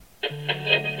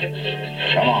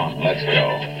Come on, let's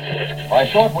go. By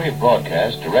shortwave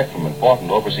broadcast direct from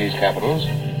important overseas capitals,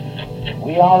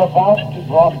 we are about to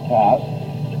broadcast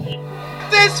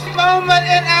this moment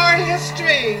in our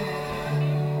history.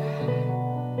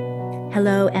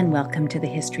 Hello and welcome to the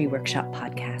History Workshop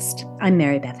podcast. I'm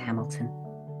Mary Beth Hamilton.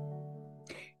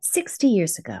 60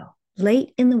 years ago,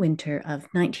 late in the winter of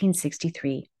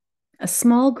 1963, a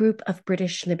small group of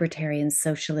British libertarian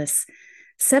socialists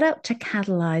set out to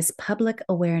catalyze public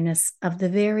awareness of the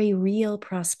very real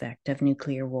prospect of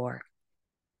nuclear war.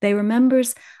 They were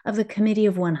members of the Committee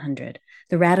of 100,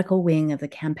 the radical wing of the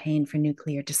Campaign for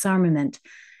Nuclear Disarmament,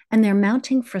 and their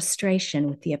mounting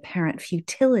frustration with the apparent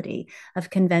futility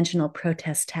of conventional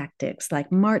protest tactics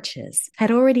like marches had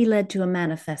already led to a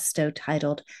manifesto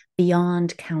titled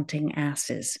Beyond Counting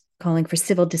Asses, calling for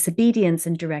civil disobedience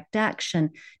and direct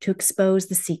action to expose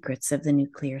the secrets of the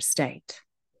nuclear state.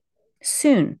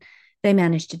 Soon, they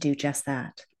managed to do just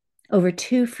that. Over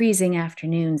 2 freezing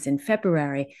afternoons in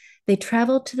February, they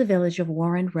traveled to the village of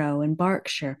Warren Row in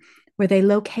Berkshire, where they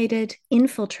located,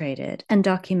 infiltrated, and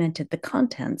documented the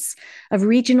contents of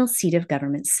Regional Seat of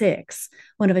Government 6,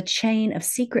 one of a chain of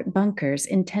secret bunkers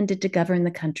intended to govern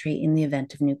the country in the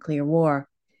event of nuclear war.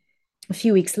 A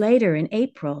few weeks later, in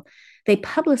April, they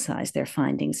publicized their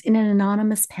findings in an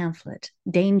anonymous pamphlet,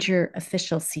 Danger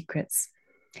Official Secrets.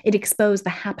 It exposed the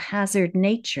haphazard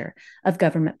nature of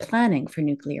government planning for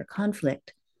nuclear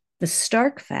conflict, the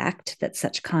stark fact that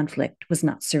such conflict was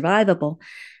not survivable,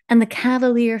 and the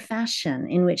cavalier fashion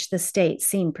in which the state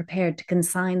seemed prepared to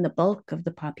consign the bulk of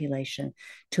the population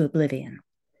to oblivion.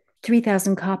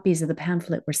 3,000 copies of the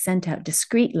pamphlet were sent out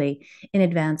discreetly in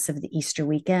advance of the Easter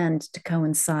weekend to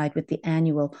coincide with the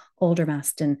annual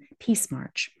Aldermaston Peace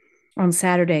March. On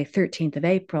Saturday, 13th of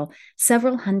April,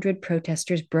 several hundred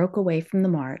protesters broke away from the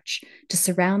march to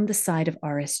surround the site of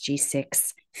RSG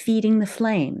 6, feeding the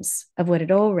flames of what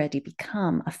had already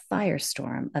become a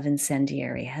firestorm of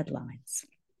incendiary headlines.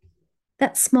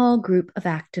 That small group of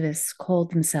activists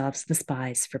called themselves the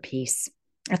Spies for Peace.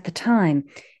 At the time,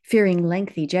 fearing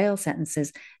lengthy jail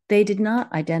sentences, they did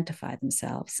not identify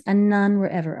themselves, and none were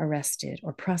ever arrested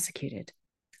or prosecuted.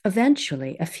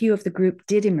 Eventually, a few of the group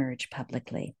did emerge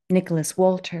publicly: Nicholas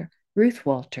Walter, Ruth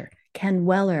Walter, Ken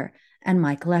Weller, and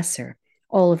Mike Lesser,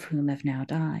 all of whom have now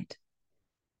died.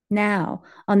 Now,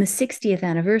 on the 60th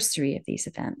anniversary of these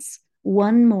events,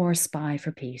 one more spy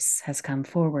for peace has come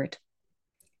forward.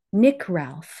 Nic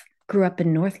Ralph grew up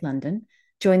in North London,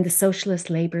 joined the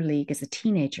Socialist Labour League as a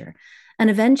teenager,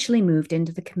 and eventually moved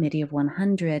into the Committee of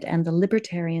 100 and the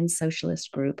libertarian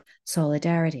socialist group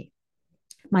Solidarity.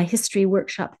 My history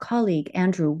workshop colleague,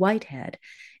 Andrew Whitehead,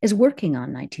 is working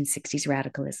on 1960s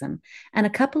radicalism, and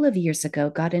a couple of years ago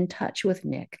got in touch with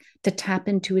Nic to tap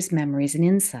into his memories and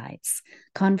insights,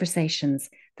 conversations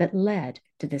that led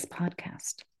to this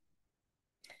podcast.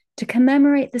 To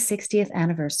commemorate the 60th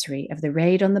anniversary of the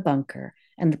raid on the bunker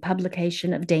and the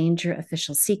publication of Danger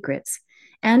Official Secrets,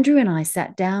 Andrew and I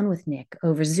sat down with Nic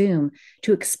over Zoom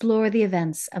to explore the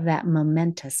events of that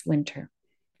momentous winter.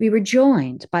 We were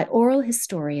joined by oral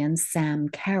historian Sam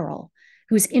Carroll,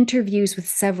 whose interviews with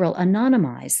several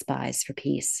anonymized Spies for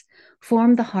Peace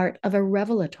formed the heart of a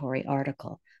revelatory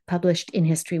article published in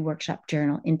History Workshop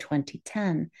Journal in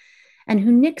 2010, and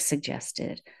who Nic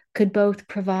suggested could both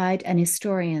provide an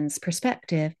historian's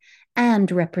perspective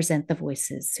and represent the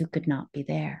voices who could not be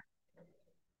there.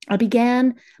 I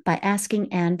began by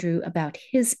asking Andrew about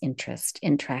his interest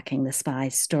in tracking the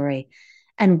spy's story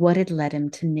and what had led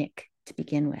him to Nic to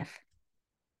begin with.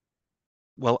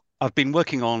 Well, I've been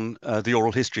working on the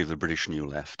oral history of the British New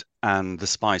Left and the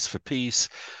Spies for Peace,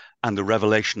 and the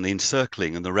revelation, the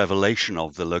encircling and the revelation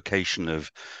of the location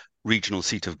of Regional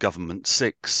Seat of Government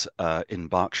 6 in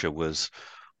Berkshire was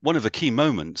one of the key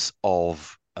moments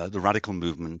of the radical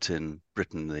movement in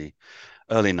Britain, the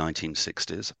early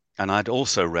 1960s. And I'd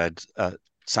also read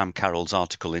Sam Carroll's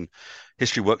article in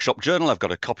History Workshop Journal. I've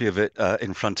got a copy of it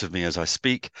in front of me as I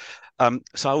speak.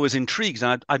 So I was intrigued.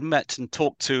 I'd met and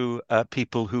talked to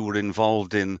people who were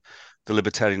involved in the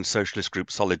libertarian socialist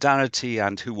group Solidarity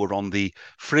and who were on the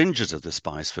fringes of the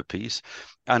Spies for Peace.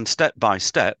 And step by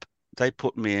step, they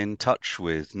put me in touch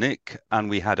with Nic, and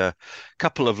we had a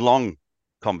couple of long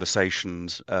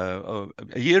conversations a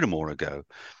year or more ago.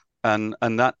 And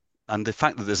the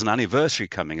fact that there's an anniversary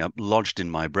coming up lodged in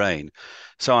my brain.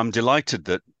 So I'm delighted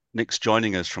that Nic's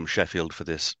joining us from Sheffield for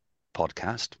this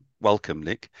podcast. Welcome,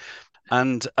 Nic.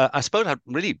 And I suppose I'd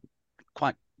really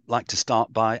quite like to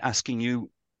start by asking you,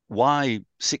 why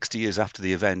 60 years after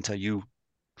the event are you,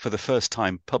 for the first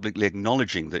time, publicly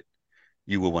acknowledging that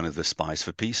you were one of the Spies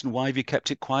for Peace, and why have you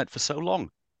kept it quiet for so long?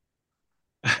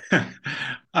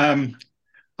 um,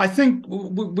 I think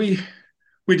we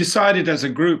decided as a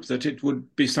group that it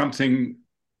would be something.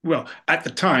 Well, at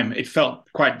the time, it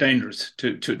felt quite dangerous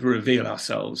to reveal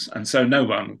ourselves, and so no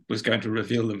one was going to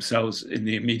reveal themselves in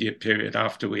the immediate period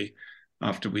after we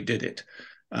did it.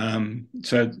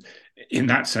 So, in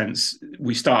that sense,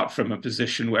 we start from a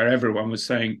position where everyone was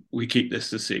saying we keep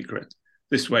this a secret.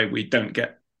 This way, we don't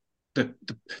get the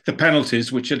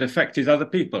penalties which had affected other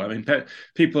people. I mean,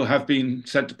 people have been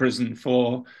sent to prison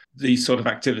for these sort of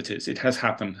activities. It has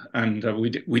happened, and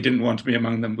we didn't want to be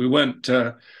among them. We weren't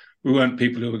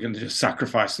people who were going to just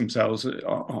sacrifice themselves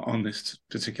on this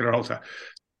particular altar.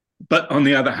 But on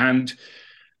the other hand,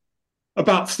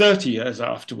 about 30 years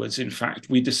afterwards, in fact,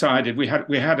 we decided we had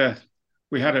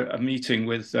a meeting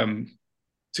with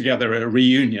together, a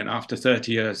reunion after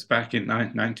 30 years back in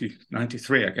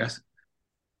 1993, I guess.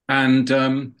 And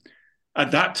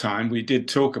at that time, we did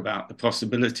talk about the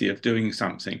possibility of doing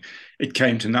something. It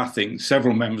came to nothing.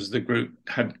 Several members of the group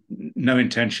had no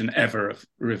intention ever of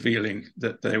revealing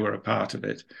that they were a part of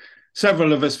it.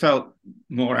 Several of us felt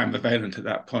more ambivalent at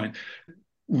that point.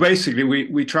 Basically,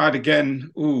 we tried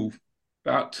again,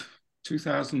 about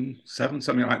 2007,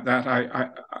 something like that. I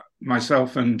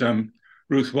myself and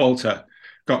Ruth Walter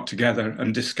got together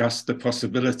and discussed the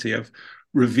possibility of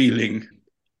revealing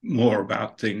more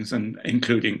about things, and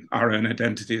including our own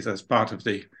identities as part of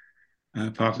the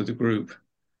group.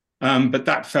 But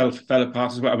that fell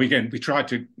apart as well. Again, we tried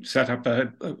to set up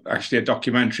actually a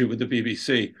documentary with the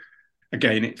BBC.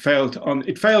 Again, it failed.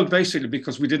 It failed basically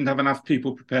because we didn't have enough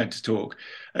people prepared to talk.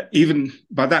 Even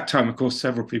by that time, of course,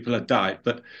 several people had died,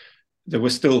 but there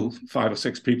were still 5 or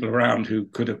 6 people around who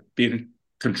could have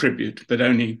contribute, but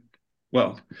only,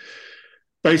 well,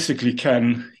 basically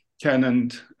Ken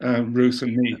and Ruth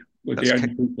and me were the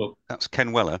only people. That's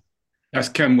Ken Weller. That's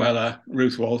Ken Weller,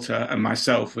 Ruth Walter, and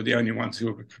myself were the only ones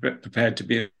who were prepared to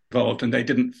be involved, and they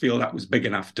didn't feel that was big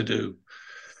enough to do.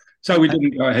 So we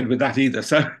didn't go ahead with that either.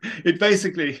 So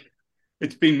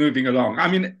it's been moving along. I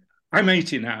mean, I'm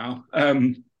 80 now.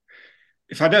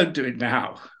 If I don't do it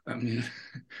now, I mean,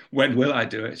 when will I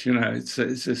do it? You know, it's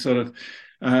a sort of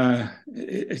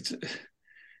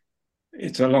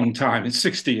it's a long time. It's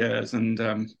 60 years, and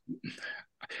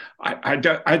I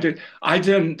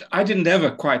didn't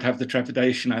ever quite have the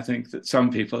trepidation I think that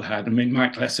some people had. I mean,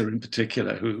 Mike Lesser in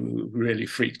particular, who really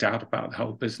freaked out about the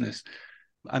whole business.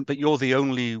 But you're the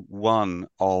only one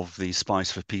of the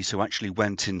Spies for Peace who actually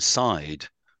went inside,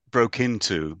 broke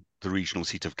into the regional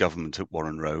seat of government at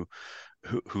Warren Row,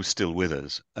 who's still with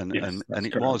us, and Yes, and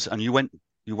it correct. was, and you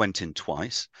went in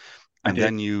twice, and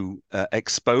then you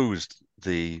exposed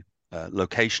the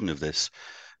location of this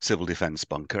civil defense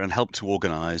bunker and helped to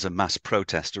organize a mass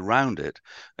protest around it,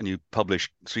 and you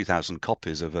published 3,000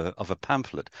 copies of a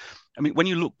pamphlet. I mean, when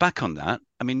you look back on that,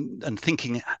 I mean, and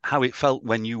thinking how it felt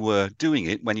when you were doing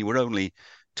it, when you were only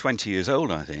 20 years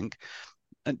old, I think,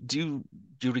 do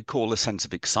you recall a sense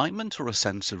of excitement or a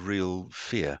sense of real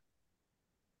fear?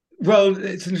 Well,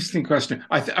 it's an interesting question.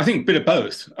 I think a bit of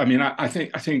both. I mean, I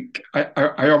think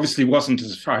I obviously wasn't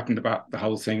as frightened about the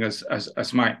whole thing as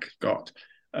Mike got.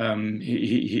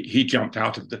 He jumped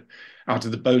out of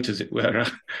the boat, as it were,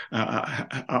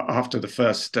 after the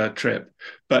first trip.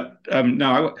 But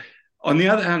no, on the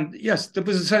other hand, yes, there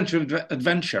was a sense of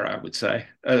adventure, I would say,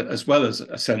 as well as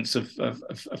a sense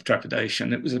of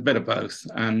trepidation. It was a bit of both,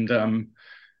 and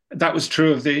that was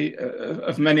true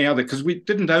of many other, because we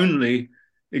didn't only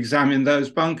examine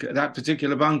that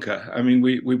particular bunker. I mean,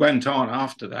 we went on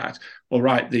after that. All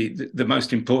right, the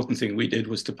most important thing we did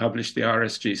was to publish the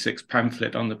RSG-6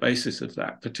 pamphlet on the basis of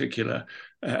that particular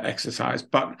exercise.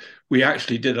 But we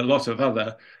actually did a lot of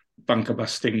other bunker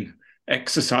busting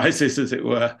exercises, as it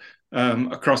were,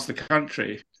 across the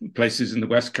country, places in the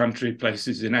West Country,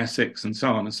 places in Essex, and so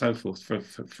on and so forth,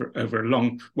 for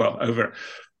over,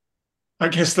 I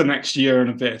guess, the next year and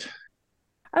a bit.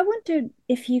 I wondered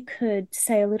if you could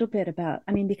say a little bit about,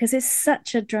 I mean, because it's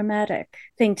such a dramatic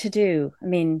thing to do. I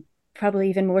mean, probably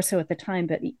even more so at the time,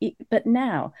 but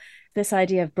now, this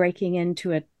idea of breaking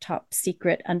into a top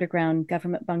secret underground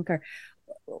government bunker.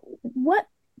 What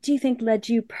do you think led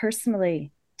you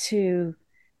personally to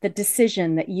the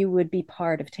decision that you would be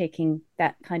part of taking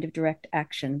that kind of direct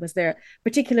action? Was there a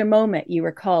particular moment you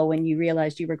recall when you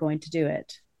realized you were going to do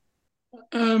it?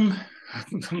 I'm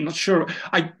not sure.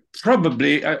 I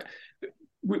probably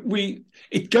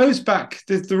it goes back.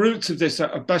 The roots of this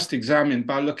are best examined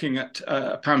by looking at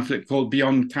a pamphlet called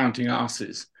 "Beyond Counting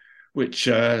Arses," which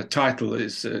title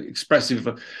is expressive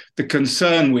of the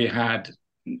concern we had.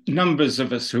 Numbers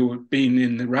of us who had been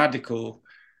in the radical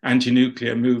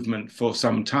anti-nuclear movement for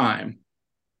some time,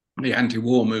 the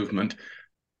anti-war movement,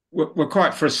 were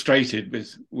quite frustrated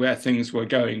with where things were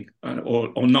going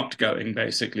or not going.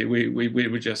 Basically, we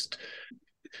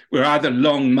were either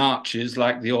long marches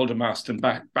like the Aldermaston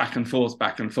back and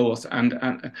forth,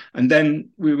 and then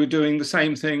we were doing the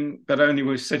same thing, but only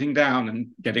we were sitting down and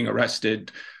getting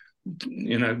arrested,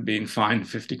 being fined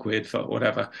 50 quid for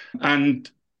whatever, and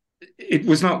it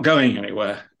was not going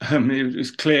anywhere. It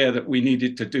was clear that we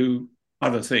needed to do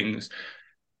other things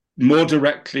more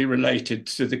directly related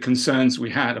to the concerns we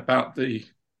had about the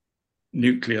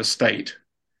nuclear state.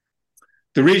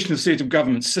 The regional seat of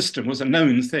government system was a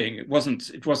known thing. It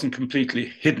wasn't completely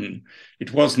hidden.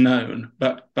 It was known,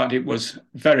 but it was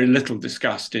very little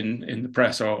discussed in the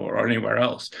press or anywhere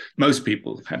else. Most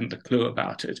people hadn't a clue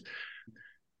about it.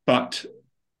 But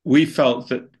we felt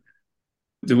that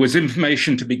there was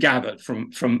information to be gathered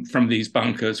from these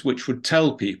bunkers, which would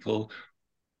tell people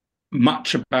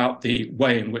much about the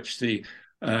way in which the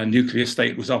nuclear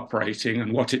state was operating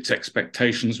and what its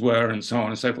expectations were, and so on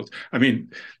and so forth. I mean,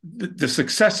 the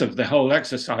success of the whole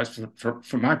exercise,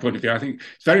 from my point of view, I think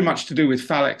it's very much to do with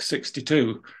Phalanx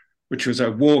 62, which was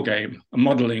a war game, a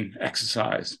modeling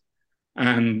exercise.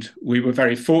 And we were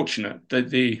very fortunate that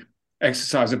the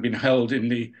exercise had been held I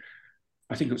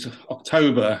think it was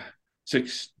October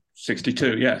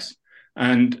 62, yes.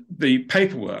 And the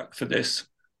paperwork for this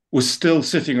was still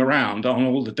sitting around on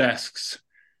all the desks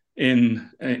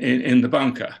in the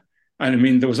bunker. And I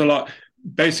mean, there was a lot.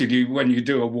 Basically, when you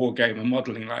do a war game and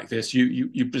modeling like this,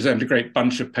 you present a great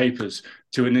bunch of papers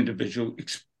to an individual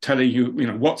telling you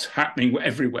what's happening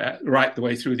everywhere, right the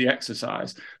way through the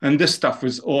exercise. And this stuff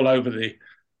was all over the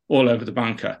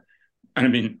bunker. And I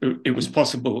mean, it was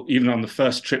possible even on the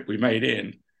first trip we made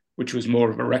in, which was more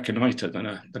of a reconnoiter than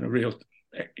a real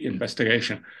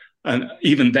investigation. And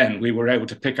even then, we were able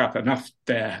to pick up enough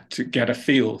there to get a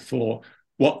feel for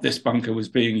what this bunker was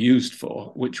being used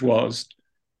for, which was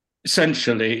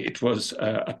essentially, it was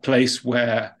a place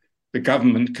where the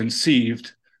government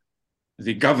conceived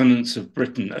the governance of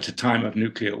Britain at a time of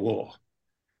nuclear war.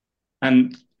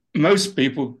 And most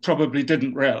people probably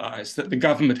didn't realize that the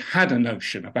government had a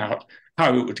notion about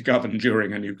how it would govern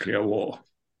during a nuclear war.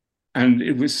 And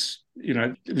it was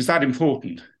that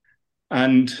important.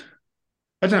 And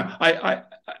I don't know, I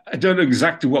don't know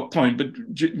exactly what point, but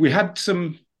we had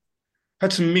some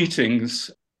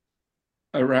meetings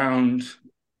around,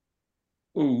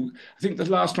 I think the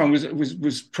last one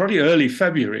was probably early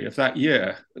February of that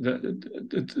year.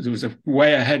 There was a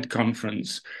Way Ahead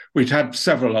conference. We'd had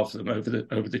several of them over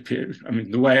the period. I mean,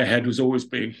 the Way Ahead was always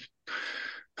being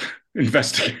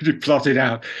investigated, plotted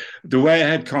out. The Way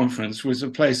Ahead conference was a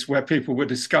place where people were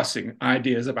discussing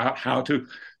ideas about how to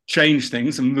change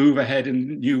things and move ahead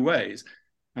in new ways.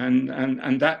 And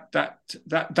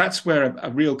that's where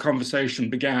a real conversation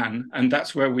began, and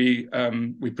that's where we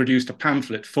produced a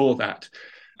pamphlet for that.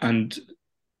 And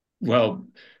well,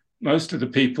 most of the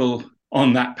people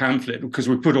on that pamphlet, because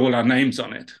we put all our names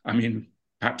on it, I mean,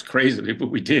 perhaps crazily,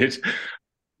 but we did.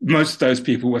 Most of those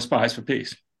people were Spies for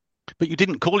Peace. But you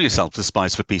didn't call yourself the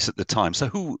Spies for Peace at the time. So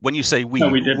when you say we,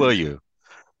 who were you?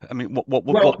 I mean,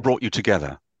 what brought you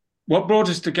together? What brought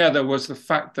us together was the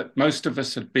fact that most of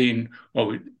us had been,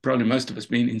 probably most of us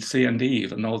been in C&D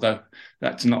even, although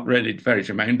that's not really very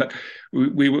germane, but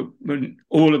we were,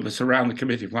 all of us around the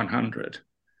Committee of 100.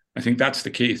 I think that's the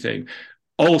key thing.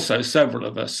 Also, several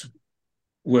of us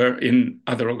were in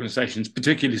other organizations,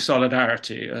 particularly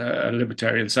Solidarity, a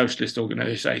libertarian socialist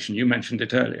organization. You mentioned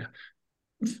it earlier.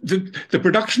 The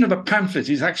production of a pamphlet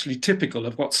is actually typical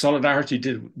of what Solidarity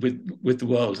did with the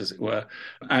world, as it were,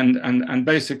 and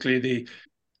basically the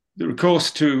recourse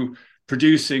to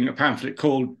producing a pamphlet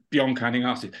called Beyond Counting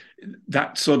Arses,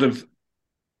 that sort of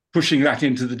pushing that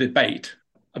into the debate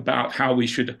about how we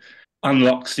should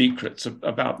unlock secrets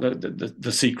about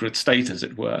the secret state, as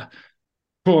it were.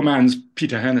 Poor man's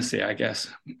Peter Hennessy, I guess.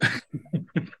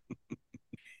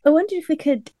 I wonder if we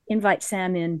could invite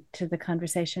Sam into the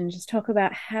conversation and just talk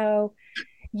about how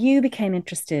you became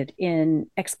interested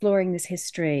in exploring this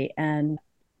history and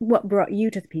what brought you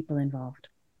to the people involved.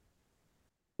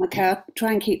 Okay, I'll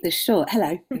try and keep this short.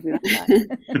 Hello, everyone.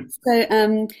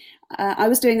 So I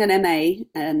was doing an MA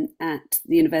at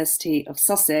the University of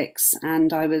Sussex,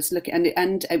 and I was looking,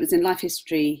 and it was in life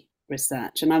history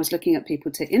research, and I was looking at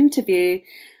people to interview,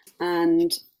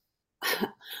 and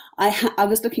I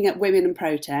was looking at women in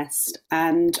protest,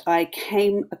 and I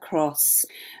came across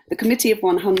the Committee of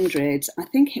 100. I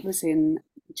think it was in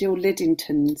Jill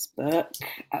Liddington's book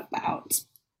about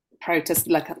protest.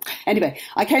 Anyway,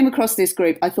 I came across this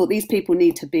group. I thought these people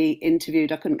need to be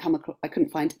interviewed. I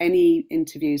couldn't find any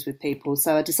interviews with people,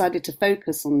 so I decided to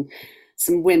focus on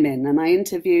some women, and I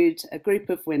interviewed a group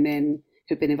of women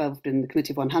who'd been involved in the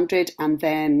Committee of 100. And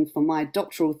then for my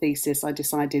doctoral thesis, I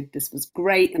decided this was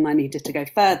great and I needed to go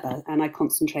further. And I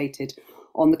concentrated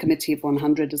on the Committee of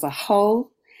 100 as a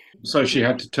whole. So she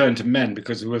had to turn to men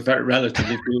because there were very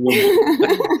relatively few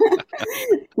women.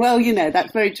 Well, you know,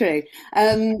 that's very true.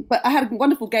 But I had a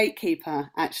wonderful gatekeeper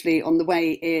actually on the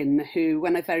way in who,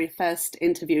 when I very first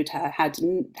interviewed her, had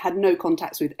no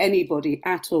contacts with anybody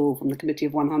at all from the Committee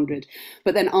of 100.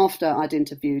 But then after I'd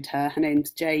interviewed her, her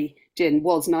name's Jin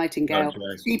was Nightingale.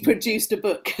 She produced a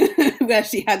book where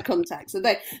she had contacts. So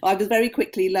I was very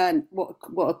quickly learned what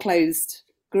a closed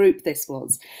group this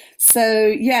was. So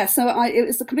it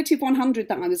was the Committee of 100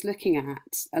 that I was looking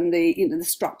at, and the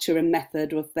structure and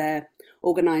method of their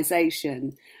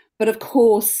organisation. But of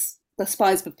course, the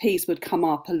Spies for Peace would come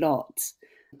up a lot.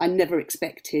 I never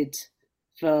expected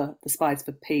for the Spies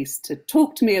for Peace to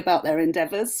talk to me about their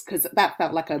endeavours, because that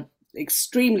felt like an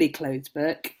extremely closed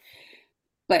book.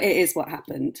 But it is what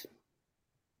happened.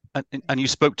 And you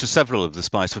spoke to several of the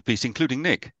Spies for Peace, including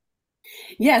Nic.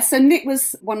 Yeah, so Nic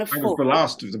was one of four. I was the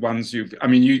last of the ones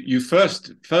you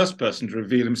first person to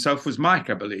reveal himself was Mike,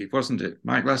 I believe, wasn't it?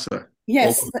 Mike Lesser.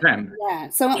 Yes. Yeah.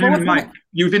 So Mike,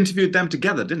 you've interviewed them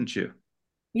together, didn't you?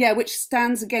 Yeah, which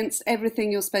stands against everything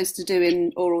you're supposed to do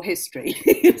in oral history.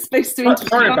 You're supposed to.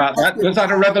 Sorry about that. Was that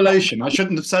a revelation? I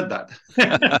shouldn't have said that.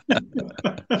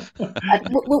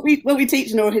 What we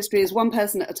teach in oral history is one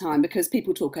person at a time, because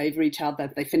people talk over each other.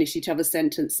 They finish each other's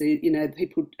sentences. You know,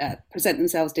 people present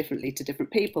themselves differently to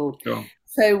different people. Sure.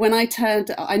 So when I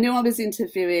knew I was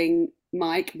interviewing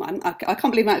Mike. I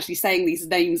can't believe I'm actually saying these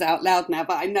names out loud now,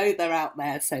 but I know they're out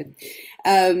there. So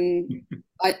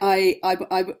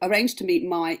I arranged to meet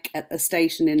Mike at a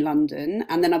station in London,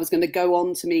 and then I was going to go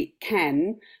on to meet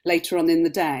Ken later on in the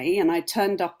day. And I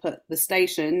turned up at the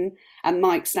station, and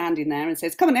Mike's standing there and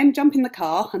says, "Come on then, jump in the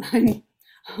car." And I'm,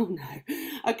 oh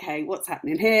no, okay, what's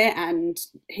happening here? And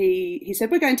he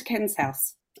said, "We're going to Ken's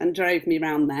house," and drove me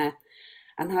round there.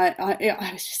 And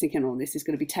I was just thinking, oh, this is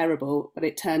going to be terrible. But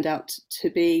it turned out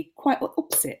to be quite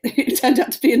opposite. It turned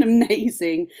out to be an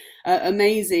amazing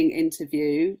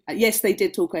interview. Yes, they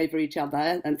did talk over each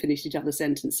other and finish each other's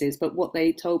sentences. But what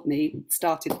they told me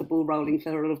started the ball rolling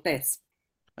for all of this.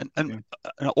 And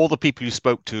all the people you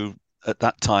spoke to at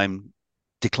that time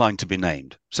declined to be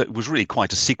named. So it was really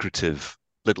quite a secretive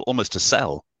little, almost a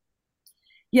cell.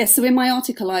 Yes. So in my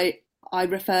article, I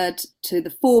referred to the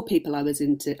four people I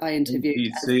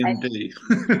interviewed. A, C, and D.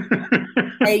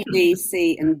 A, B,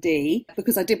 C, and D,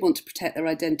 because I did want to protect their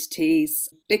identities,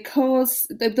 because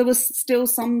there was still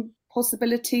some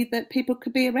possibility that people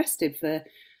could be arrested for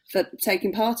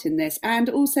taking part in this. And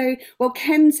also, well,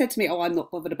 Ken said to me, "Oh, I'm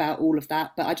not bothered about all of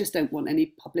that, but I just don't want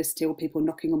any publicity or people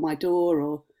knocking on my door."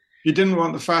 Or he didn't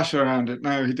want the fascia around it.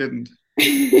 No, he didn't.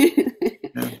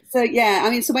 Yeah. So yeah, I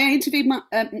mean, so when I interviewed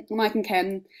Mike and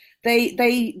Ken,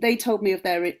 they told me of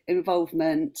their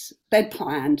involvement. They'd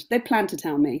planned to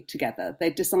tell me together. They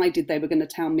decided they were going to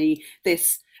tell me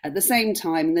this at the same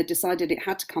time, and they decided it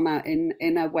had to come out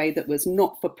in a way that was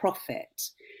not for profit,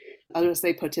 as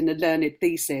they put in a learned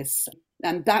thesis.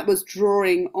 And that was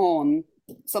drawing on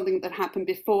something that happened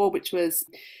before, which was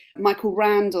Michael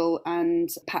Randall and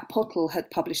Pat Pottle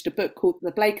had published a book called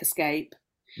The Blake Escape.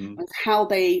 And how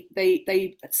they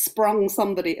sprung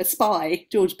a spy,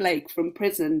 George Blake, from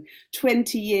prison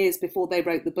 20 years before they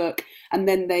wrote the book, and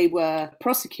then they were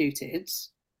prosecuted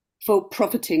for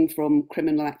profiting from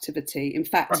criminal activity. In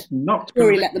fact, the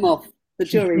jury let them off. The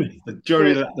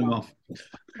jury let them off.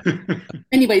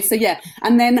 Anyway, so yeah,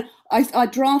 and then I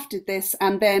drafted this,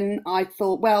 and then I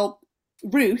thought, well,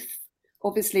 Ruth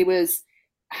obviously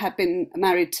had been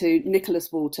married to Nicholas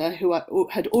Walter, who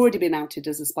had already been outed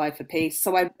as a spy for peace.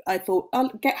 So I thought, I'll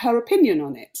get her opinion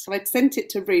on it. So I sent it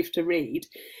to Ruth to read,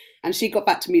 and she got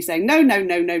back to me saying, no.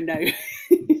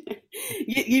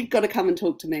 You've got to come and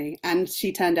talk to me. And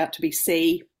she turned out to be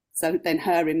C. So then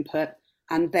her input,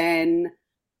 and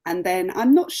then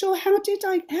I'm not sure, how did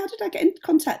I get in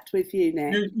contact with you,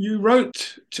 Nic? You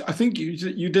wrote, I think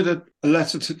you did a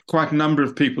letter to quite a number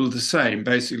of people the same,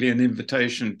 basically an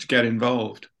invitation to get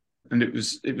involved, and it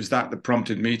was that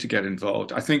prompted me to get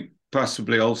involved. I think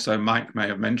possibly also Mike may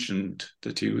have mentioned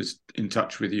that he was in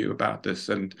touch with you about this,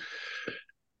 and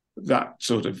that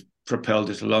sort of propelled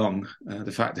it along.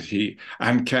 The fact that he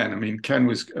and Ken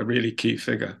was a really key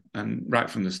figure, and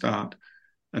right from the start.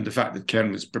 And the fact that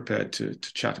Ken was prepared to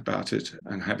chat about it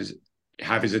and have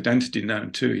his identity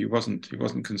known too, he wasn't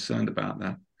concerned about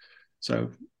that.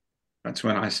 So that's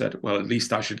when I said, well, at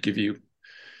least I should give you.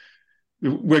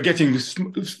 We're getting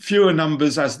fewer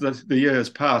numbers as the years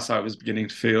pass, I was beginning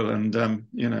to feel, and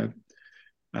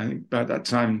I think by that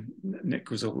time, Nic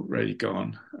was already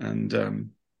gone. And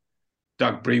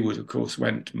Doug Brewood, of course,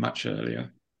 went much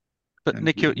earlier. But And,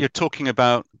 Nic, you're talking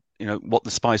about, what the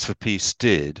Spies for Peace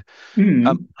did.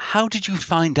 How did you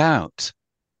find out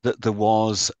that there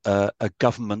was a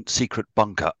government secret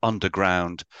bunker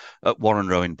underground at Warren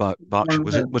Row in Berkshire?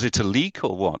 Was it a leak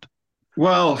or what?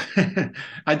 Well,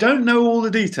 I don't know all the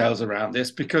details around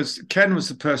this because Ken was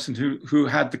the person who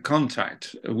had the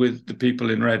contact with the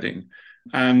people in Reading,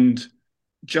 and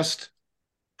just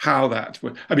how that.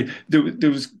 I mean, there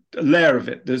was a layer of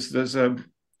it. There's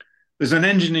an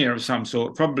engineer of some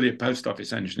sort, probably a post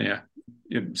office engineer,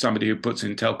 somebody who puts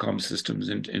in telecom systems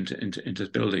into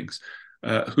buildings,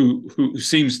 who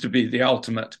seems to be the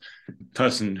ultimate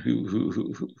person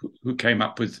who came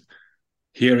up with,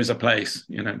 here is a place,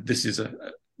 this is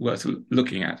worth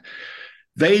looking at.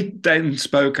 They then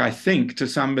spoke, I think, to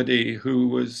somebody who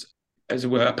was, as it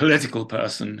were, a political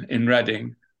person in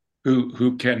Reading,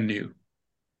 who Ken knew,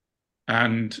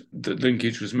 and the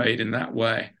linkage was made in that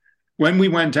way. When we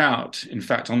went out, in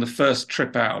fact, on the first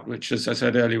trip out, which, as I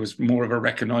said earlier, was more of a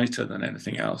reconnoiter than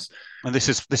anything else. And this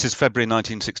is February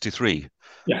 1963.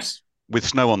 Yes. With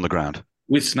snow on the ground.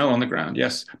 With snow on the ground,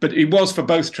 yes. But it was for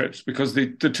both trips because the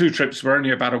two trips were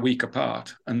only about a week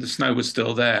apart and the snow was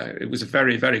still there. It was a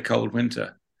very, very cold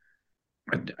winter.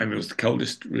 I mean, it was the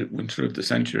coldest winter of the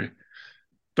century.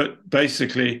 But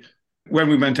basically, when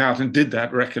we went out and did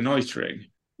that reconnoitering,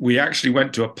 we actually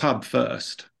went to a pub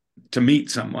first to meet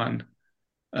someone.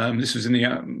 This was in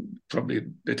the probably a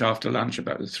bit after lunch,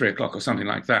 about 3 o'clock or something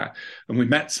like that. And we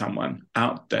met someone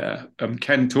out there.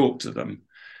 Ken talked to them.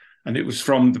 And it was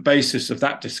from the basis of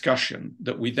that discussion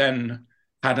that we then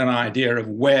had an idea of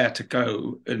where to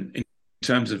go in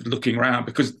terms of looking around,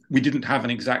 because we didn't have an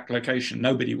exact location.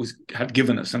 Nobody had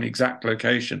given us an exact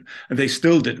location, and they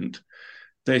still didn't.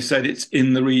 They said it's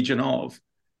in the region of,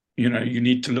 you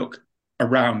need to look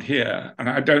around here. And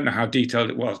I don't know how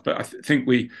detailed it was, but I think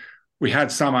we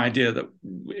had some idea that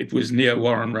it was near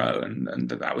Warren Row, and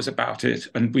that was about it.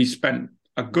 And we spent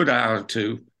a good hour or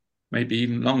two, maybe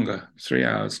even longer, 3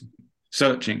 hours,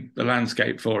 searching the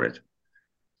landscape for it.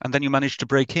 And then you managed to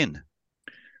break in.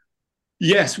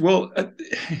 Yes, well,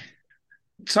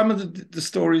 some of the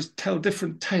stories tell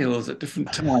different tales at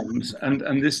different times,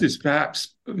 and this is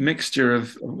perhaps a mixture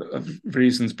of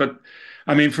reasons. But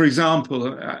I mean, for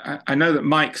example, I know that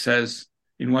Mike says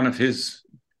in one of his,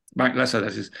 Mike Lesser,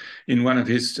 that is, in one of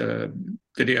his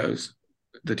videos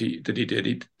that he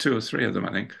did 2 or 3 of them,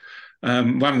 I think.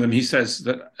 One of them, he says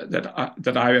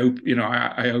that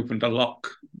I opened a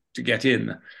lock to get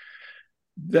in.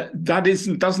 That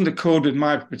doesn't accord with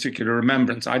my particular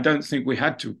remembrance. I don't think we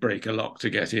had to break a lock to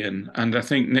get in, and I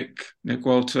think Nic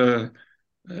Walter,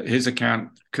 his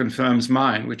account confirms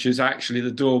mine, which is actually the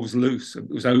door was loose. It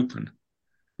was open.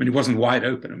 I mean, it wasn't wide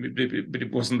open, but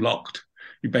it wasn't locked.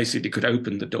 You basically could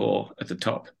open the door at the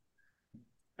top,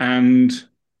 and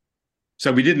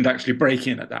so we didn't actually break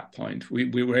in at that point.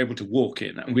 We were able to walk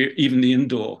in, and even the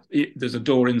indoor. There's a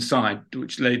door inside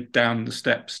which laid down the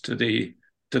steps to the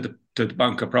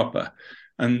bunker proper,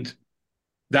 and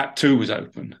that too was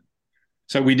open.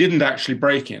 So we didn't actually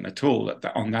break in at all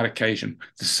on that occasion.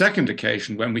 The second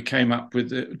occasion, when we came up with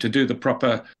to do the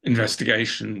proper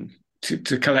investigation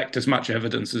to collect as much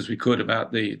evidence as we could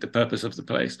about the purpose of the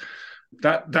place,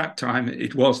 that time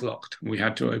it was locked. We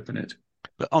had to open it.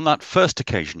 But on that first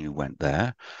occasion you went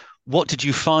there, what did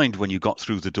you find when you got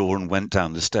through the door and went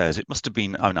down the stairs? It must have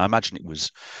been, I imagine it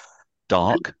was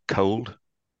dark, cold.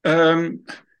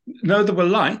 No, there were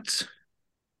lights.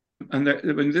 And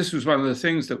this was one of the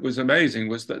things that was amazing,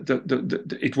 was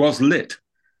that it was lit.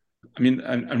 I mean,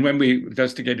 and when we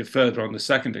investigated further on the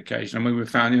second occasion, and when we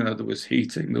found, there was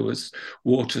heating, there was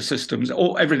water systems,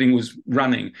 everything was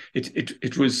running.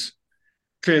 It was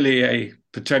clearly a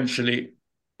potentially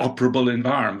operable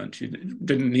environment. You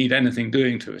didn't need anything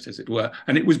doing to it, as it were.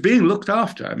 And it was being looked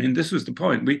after. I mean, this was the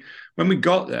point. When we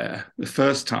got there the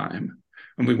first time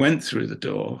and we went through the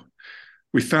door,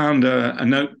 we found a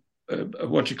note,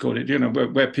 what you call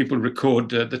it, where people record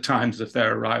the times of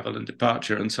their arrival and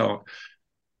departure and so on.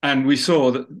 And we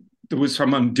saw that there was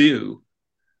someone due,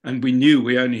 and we knew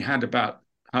we only had about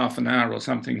half an hour or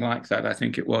something like that, I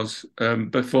think it was,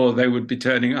 before they would be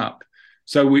turning up.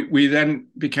 So we then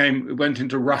went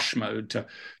into rush mode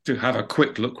to have a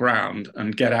quick look round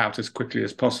and get out as quickly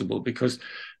as possible, because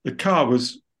the car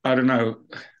was, I don't know,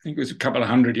 I think it was a couple of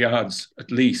 100 yards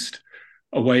at least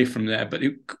away from there, but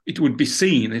it would be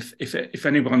seen if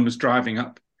anyone was driving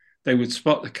up, they would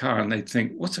spot the car and they'd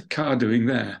think, what's a car doing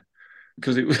there?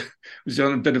 Because it was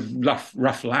on a bit of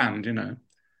rough land,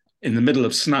 in the middle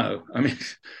of snow. I mean,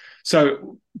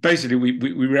 So basically,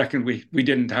 we reckoned we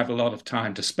didn't have a lot of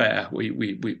time to spare.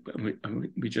 We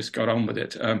just got on with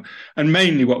it. And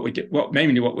mainly what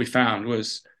we found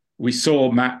was we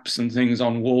saw maps and things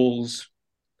on walls.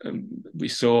 We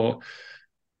saw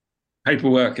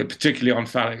paperwork, particularly on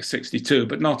Phalanx 62,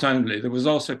 but not only. There was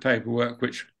also paperwork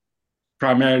which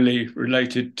primarily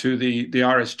related to the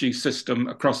RSG system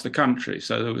across the country.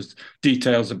 So there was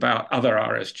details about other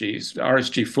RSGs,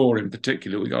 RSG4 in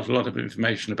particular. We got a lot of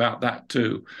information about that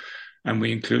too. And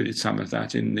we included some of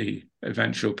that in the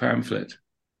eventual pamphlet.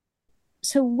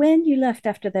 So when you left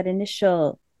after that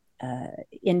initial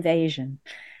invasion,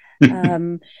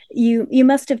 you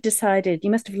must have decided, you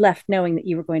must have left knowing that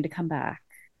you were going to come back.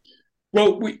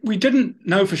 Well, we didn't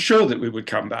know for sure that we would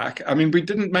come back. I mean, we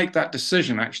didn't make that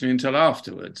decision actually until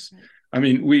afterwards. Right. I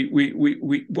mean,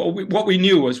 what we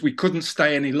knew was we couldn't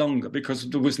stay any longer because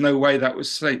there was no way that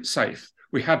was safe.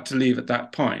 We had to leave at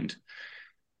that point.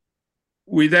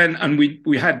 We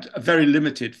had a very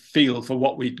limited feel for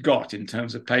what we'd got in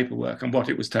terms of paperwork and what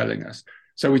it was telling us.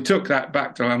 So we took that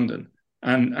back to London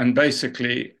and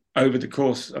basically over the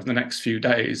course of the next few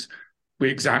days, we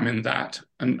examined that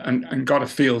and got a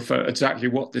feel for exactly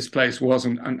what this place was.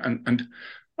 And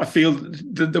I feel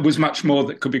that there was much more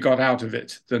that could be got out of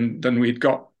it than we'd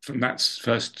got from that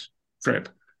first trip.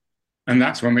 And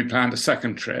that's when we planned a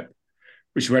second trip,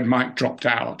 which when Mike dropped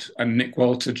out and Nick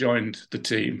Walter joined the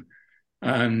team.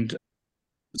 And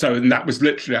that was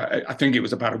literally, I think it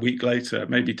was about a week later,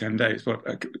 maybe 10 days,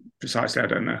 but precisely, I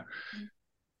don't know.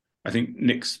 I think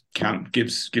Nick's count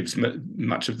gives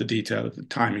much of the detail of the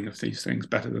timing of these things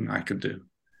better than I could do.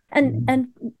 And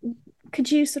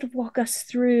could you sort of walk us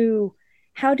through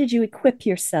how did you equip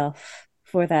yourself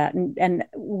for that? And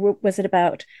was it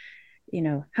about,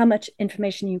 how much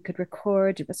information you could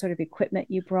record, what sort of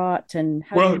equipment you brought, and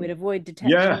how you would avoid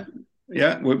detection?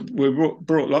 Yeah, we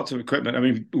brought lots of equipment. I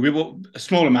mean, we brought a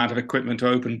small amount of equipment to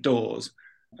open doors.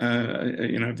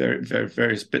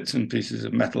 Various bits and pieces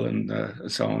of metal and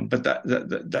so on. But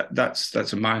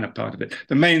that's a minor part of it.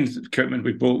 The main equipment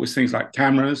we bought was things like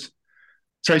cameras,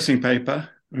 tracing paper.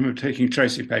 I remember taking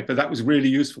tracing paper. That was really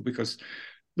useful because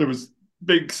there was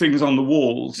big things on the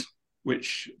walls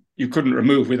which you couldn't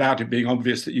remove without it being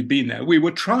obvious that you'd been there. We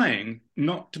were trying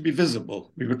not to be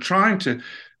visible. We were trying to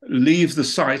leave the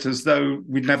site as though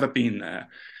we'd never been there.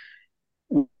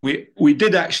 We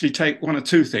did actually take one or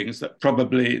two things that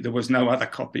probably there was no other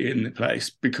copy in the place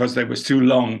because they was too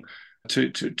long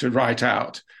to write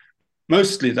out.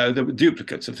 Mostly, though, there were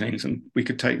duplicates of things and we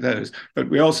could take those. But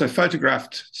we also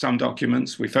photographed some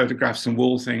documents. We photographed some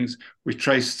wall things. We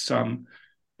traced some.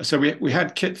 So we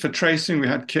had kit for tracing. We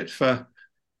had kit for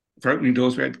opening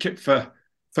doors. We had kit for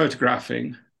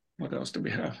photographing. What else do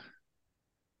we have?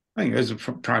 I think those are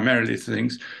primarily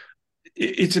things.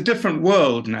 It's a different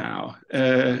world now.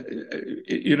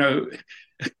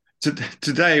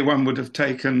 Today one would have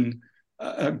taken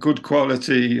a good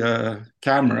quality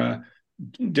camera,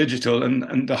 digital,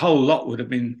 and the whole lot would have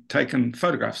been taken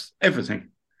photographs, everything.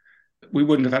 We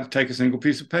wouldn't have had to take a single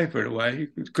piece of paper away.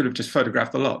 You could have just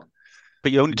photographed a lot.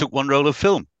 But you only took one roll of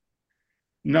film.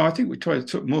 No, I think we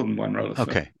took more than one roll of film.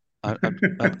 Okay. I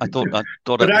thought.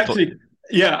 But actually,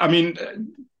 yeah, I mean,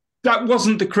 that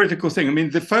wasn't the critical thing. I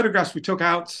mean, the photographs we took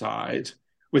outside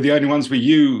were the only ones we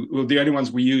used. Well, the only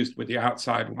ones we used were the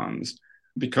outside ones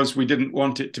because we didn't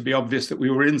want it to be obvious that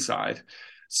we were inside.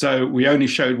 So we only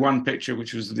showed one picture,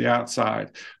 which was the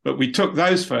outside. But we took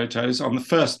those photos on the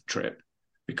first trip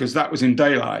because that was in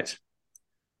daylight.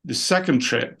 The second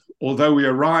trip, although we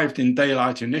arrived in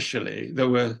daylight initially, there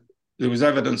was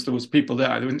evidence there was people there.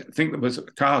 I think there was a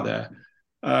car there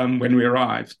when we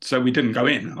arrived. So we didn't go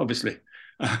in, obviously.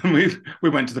 We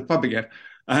went to the pub again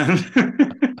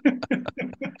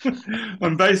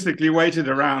and basically waited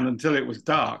around until it was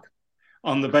dark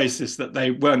on the basis that they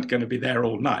weren't going to be there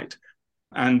all night.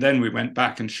 And then we went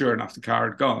back and sure enough, the car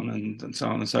had gone and so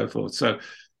on and so forth. So,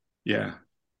 yeah.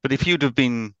 But if you'd have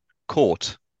been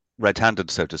caught red-handed,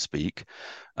 so to speak,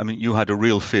 I mean, you had a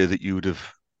real fear that you would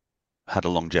have had a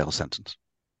long jail sentence.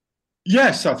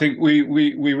 Yes, I think we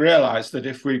realised that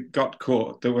if we got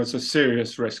caught, there was a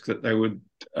serious risk that they would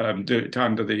do it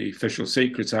under the Official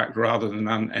Secrets Act rather than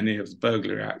any of the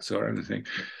burglary acts or anything.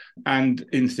 And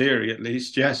in theory, at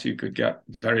least, yes, you could get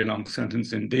a very long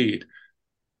sentence indeed,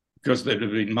 because there would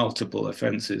have been multiple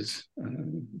offences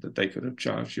that they could have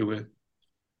charged you with.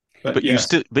 But yes.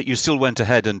 you still went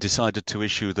ahead and decided to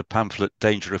issue the pamphlet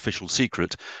Danger Official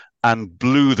Secret and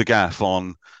blew the gaff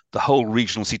on the whole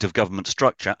regional seat of government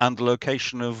structure and the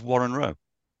location of Warren Row.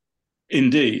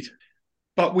 Indeed.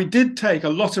 But we did take a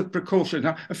lot of precautions.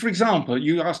 Now, for example,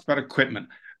 you asked about equipment.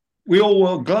 We all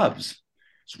wore gloves.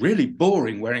 It's really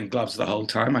boring wearing gloves the whole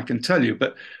time, I can tell you.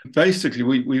 But basically,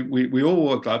 we all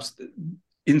wore gloves.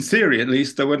 In theory, at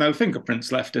least, there were no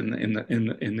fingerprints left in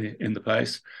the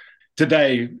place.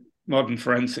 Today, modern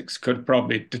forensics could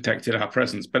probably detected our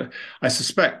presence, but I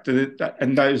suspect that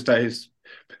in those days,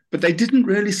 but they didn't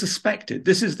really suspect it.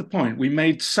 This is the point. We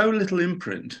made so little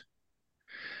imprint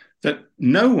that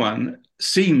no one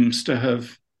seems to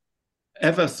have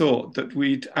ever thought that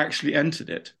we'd actually entered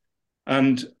it.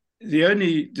 And the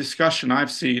only discussion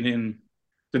I've seen in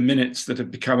the minutes that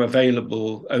have become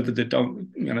available over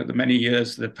the many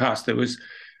years that have passed, there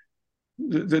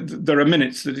are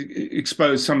minutes that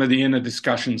expose some of the inner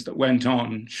discussions that went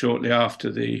on shortly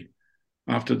after the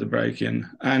break-in,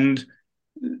 and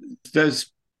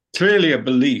there's clearly a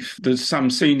belief that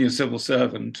some senior civil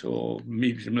servant or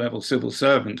medium-level civil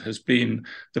servant has been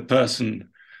the person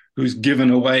who's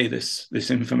given away this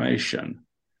information,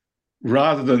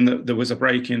 rather than that there was a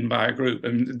break-in by a group.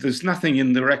 And there's nothing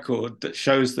in the record that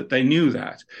shows that they knew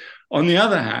that. On the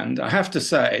other hand, I have to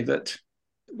say that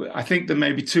I think there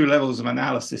may be two levels of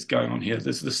analysis going on here.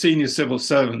 There's the senior civil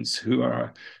servants who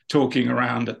are talking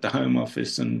around at the Home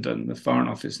Office and the Foreign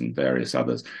Office and various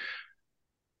others,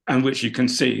 and which you can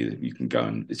see, you can go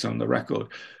and it's on the record.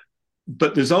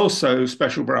 But there's also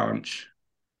Special Branch,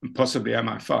 and possibly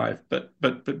MI5,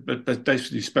 but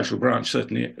basically Special Branch,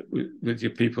 certainly with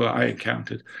your people I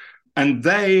encountered. And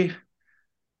they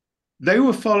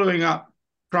were following up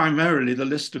primarily the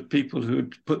list of people who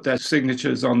had put their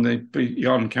signatures on the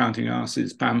Beyond Counting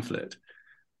Arses pamphlet.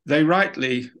 They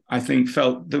rightly, I think,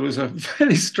 felt there was a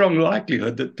very strong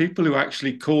likelihood that people who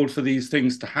actually called for these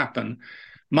things to happen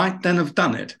might then have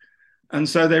done it. And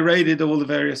so they raided all the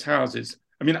various houses.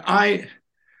 I mean, I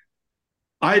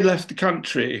left the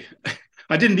country.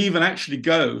 I didn't even actually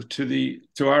go to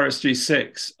RSG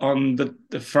 6 on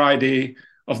the Friday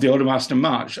of the Aldermaston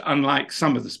March, unlike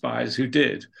some of the spies who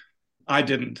did. I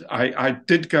didn't. I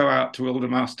did go out to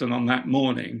Aldermaston on that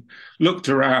morning, looked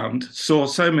around, saw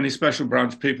so many Special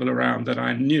Branch people around that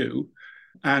I knew,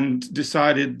 and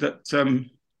decided that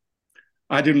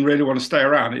I didn't really want to stay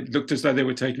around. It looked as though they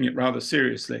were taking it rather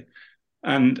seriously.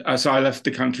 And so I left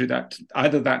the country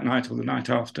either that night or the night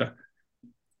after.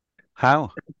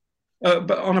 How?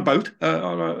 But on a boat.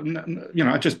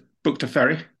 I just booked a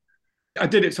ferry. I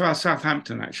did it to our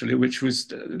Southampton, actually, which was,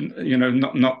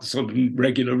 not the sort of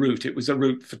regular route. It was a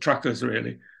route for truckers,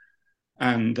 really.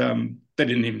 And they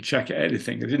didn't even check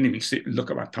anything. They didn't even look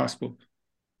at my passport.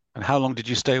 And how long did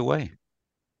you stay away?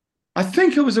 I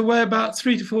think I was away about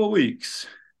 3 to 4 weeks,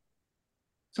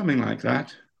 something like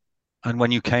that. And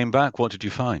when you came back, what did you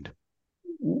find?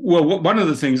 Well, one of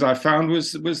the things I found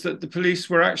was that the police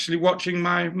were actually watching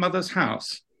my mother's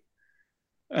house.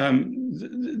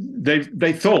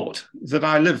 They thought that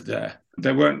I lived there.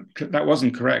 That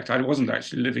wasn't correct. I wasn't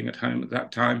actually living at home at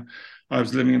that time. I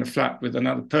was living in a flat with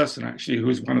another person, actually, who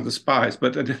was one of the spies.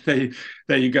 But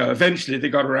there you go. Eventually, they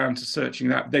got around to searching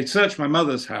that. They searched my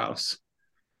mother's house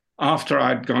after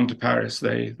I'd gone to Paris.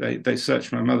 They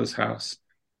searched my mother's house,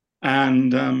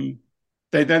 and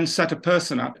they then set a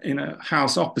person up in a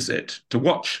house opposite to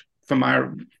watch for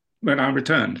when I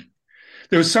returned.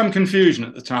 There was some confusion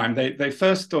at the time. They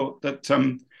first thought that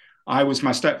I was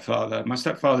my stepfather. My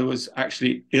stepfather was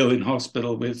actually ill in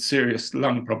hospital with serious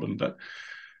lung problem, but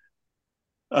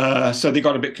so they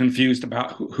got a bit confused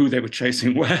about who they were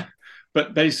chasing where.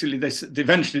 But basically,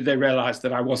 eventually they realized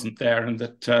that I wasn't there and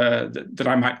that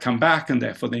I might come back, and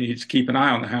therefore they needed to keep an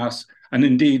eye on the house. And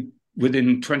indeed,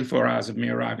 within 24 hours of me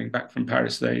arriving back from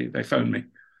Paris, they phoned me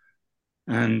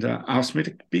and asked me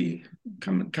to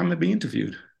come and be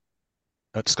interviewed.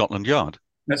 At Scotland Yard?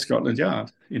 At Scotland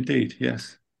Yard, indeed,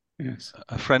 yes.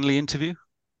 A friendly interview?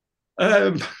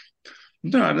 No,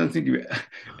 I don't think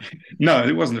no,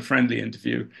 it wasn't a friendly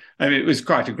interview. I mean, it was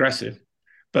quite aggressive.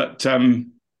 But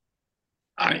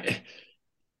I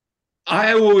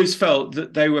always felt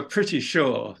that they were pretty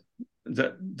sure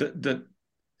that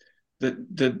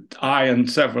I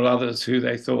and several others who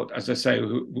they thought, as I say,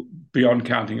 who, beyond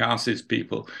counting arses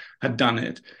people, had done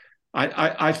it.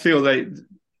 I feel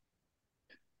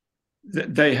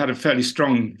they had a fairly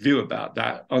strong view about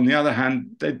that. On the other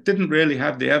hand, they didn't really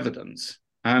have the evidence.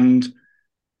 And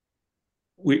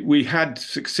we had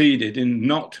succeeded in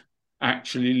not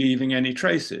actually leaving any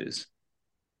traces.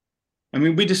 I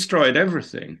mean, we destroyed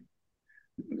everything.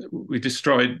 We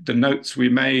destroyed the notes we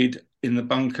made in the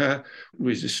bunker.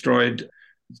 We destroyed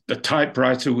the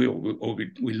typewriter. We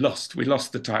lost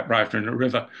the typewriter in a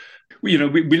river. We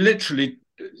literally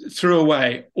threw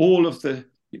away all of the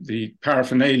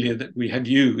paraphernalia that we had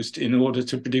used in order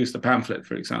to produce the pamphlet,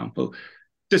 for example,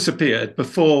 disappeared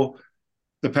before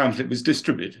the pamphlet was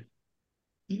distributed.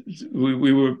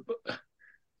 we were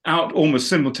out almost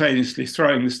simultaneously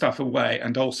throwing the stuff away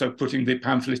and also putting the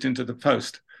pamphlet into the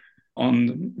post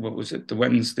on, what was it, the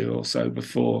Wednesday or so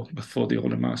before the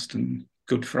Aldermaston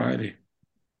Good Friday.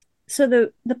 So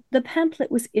the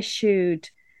pamphlet was issued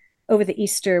over the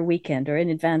Easter weekend, or in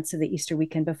advance of the Easter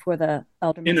weekend before the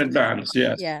Aldermaston. In advance,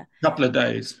 yes. Yeah. A couple of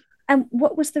days. And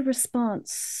what was the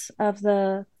response of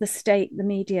the state, the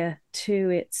media, to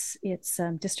its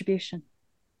distribution?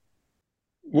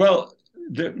 Well,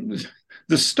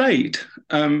 the state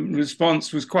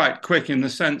response was quite quick, in the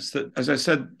sense that, as I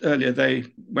said earlier, they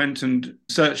went and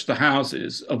searched the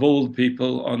houses of all the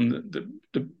people on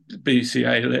the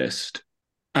BCA list.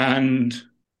 And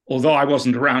although I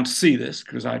wasn't around to see this,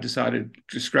 because I decided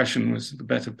discretion was the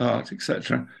better part,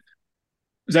 etc.,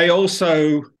 they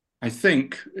also, I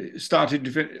think,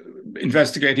 started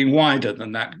investigating wider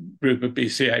than that group of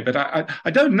BCA. But I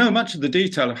don't know much of the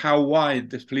detail of how wide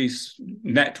the police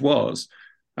net was.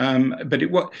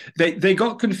 But they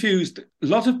got confused. A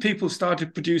lot of people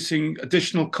started producing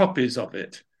additional copies of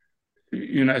it,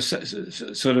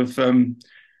 sort of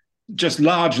just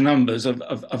large numbers of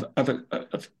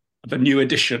a new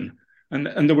edition.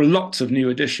 And there were lots of new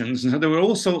editions. And so there were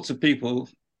all sorts of people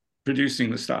producing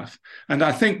the stuff. And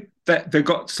I think that they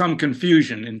got some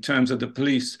confusion in terms of the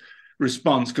police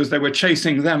response, because they were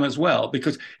chasing them as well,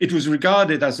 because it was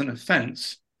regarded as an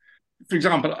offence. For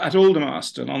example, at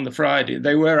Aldermaston on the Friday,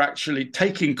 they were actually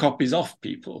taking copies off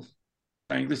people,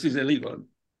 saying this is illegal,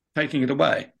 taking it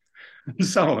away, and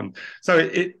so on. So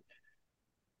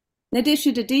they'd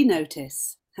issued a D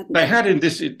notice, hadn't they?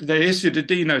 They issued a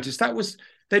D notice.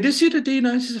 They'd issued a D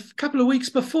notice a couple of weeks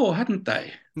before, hadn't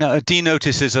they? Now, a D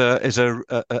notice is a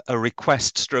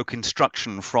request stroke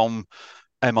instruction from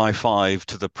MI5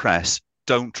 to the press.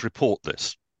 Don't report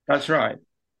this. That's right.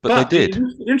 But they did.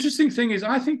 The interesting thing is,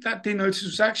 I think that D notice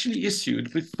was actually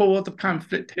issued before the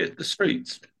pamphlet hit the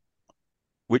streets,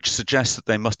 which suggests that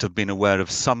they must have been aware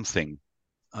of something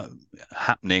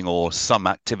happening, or some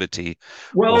activity,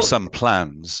 or some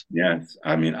plans. Yes,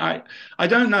 I mean, I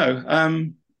don't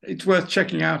know. It's worth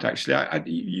checking out, actually.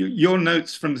 Your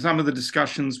notes from some of the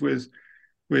discussions with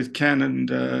Ken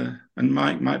and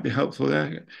Mike might be helpful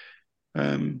there,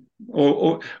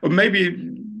 or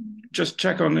maybe just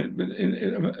check on it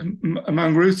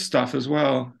among Ruth's stuff as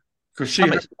well, because she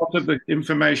had a lot of the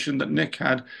information that Nic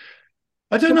had.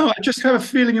 I don't know. I just have a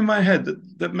feeling in my head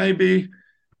that maybe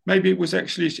it was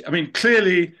actually. I mean,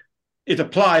 clearly it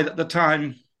applied at the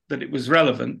time that it was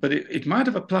relevant, but it might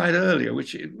have applied earlier,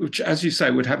 which, as you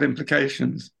say, would have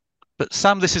implications. But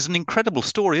Sam, this is an incredible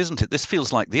story, isn't it? This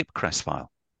feels like the Ipcress file.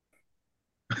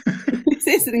 This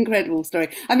is an incredible story.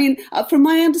 I mean, from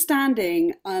my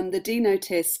understanding, the D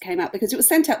notice came out because it was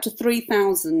sent out to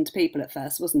 3,000 people at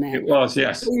first, wasn't it? It was,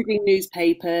 yes. Including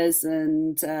newspapers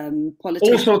and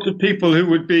politicians. All sorts of people who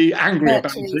would be angry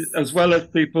about it, as well as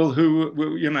people who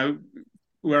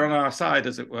were on our side,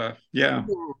 as it were. Yeah.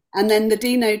 And then the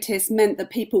D notice meant that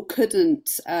people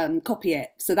couldn't copy it.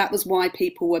 So that was why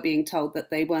people were being told that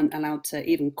they weren't allowed to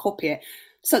even copy it.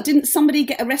 So didn't somebody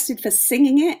get arrested for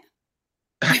singing it?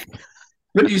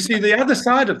 But you see, the other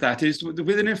side of that is,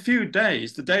 within a few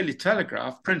days, the Daily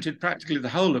Telegraph printed practically the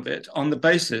whole of it on the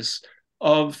basis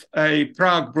of a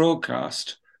Prague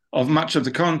broadcast of much of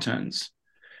the contents.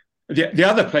 The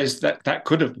other place that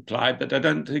could have applied, but I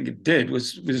don't think it did,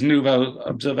 was Nouvel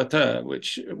Observateur,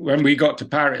 which, when we got to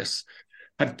Paris,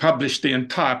 had published the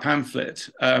entire pamphlet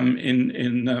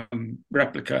in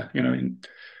replica,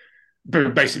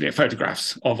 basically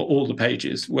photographs of all the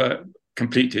pages were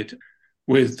completed,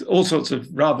 with all sorts of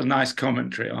rather nice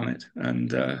commentary on it.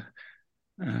 And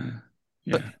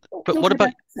But what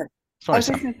about... Sorry, I was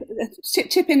going to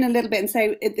chip in a little bit and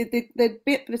say the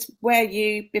bit where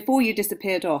before you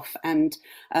disappeared off and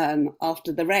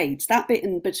after the raids, that bit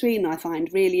in between I find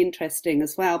really interesting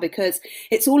as well, because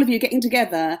it's all of you getting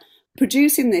together,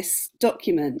 producing this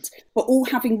document, but all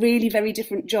having really very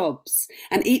different jobs.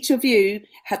 And each of you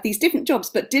had these different jobs,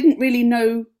 but didn't really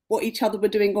know what each other were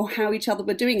doing or how each other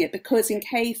were doing it, because in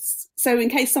case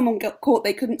someone got caught,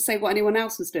 they couldn't say what anyone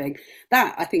else was doing.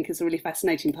 That, I think, is a really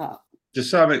fascinating part. To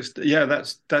some extent, yeah,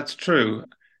 that's true.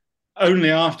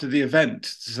 Only after the event,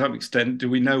 to some extent, do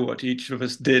we know what each of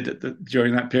us did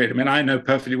during that period. I mean, I know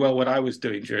perfectly well what I was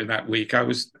doing during that week. I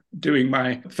was doing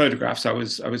my photographs. I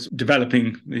was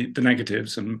developing the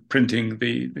negatives and printing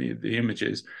the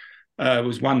images.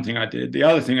 Was one thing I did. The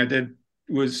other thing I did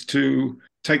was to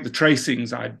take the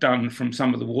tracings I'd done from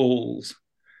some of the walls,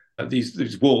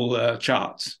 these wall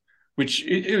charts, which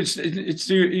it's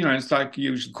like a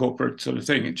usual corporate sort of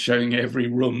thing. It's showing every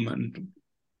room and,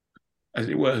 as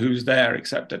it were, who's there,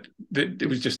 except that it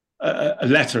was just a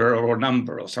letter or a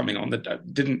number or something on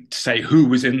didn't say who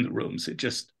was in the rooms. It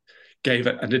just gave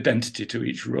an identity to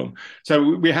each room.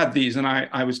 So we had these, and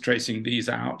I was tracing these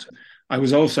out. I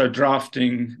was also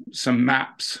drafting some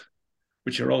maps,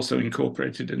 which are also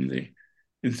incorporated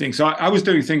in things. So I was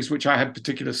doing things which I had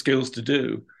particular skills to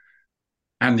do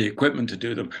and the equipment to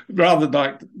do them. Rather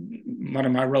like one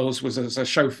of my roles was as a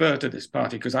chauffeur to this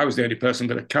party, because I was the only person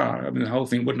with a car. I mean, the whole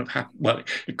thing wouldn't have happened. Well,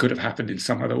 it could have happened in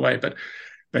some other way, but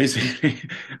basically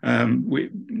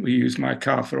we used my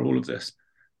car for all of this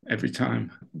every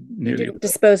time. Nearly. Didn't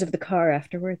dispose of the car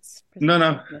afterwards?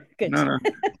 No. Good. No.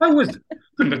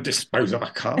 Couldn't have disposed of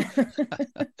a car.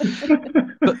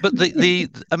 but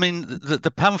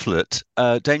the pamphlet,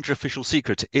 Danger Official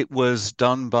Secret, it was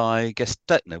done by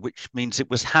Gestetner, which means it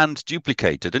was hand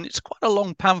duplicated, and it's quite a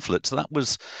long pamphlet. So that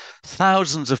was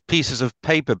thousands of pieces of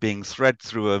paper being thread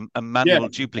through a manual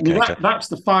duplicator. That's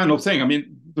the final thing. I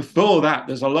mean, before that,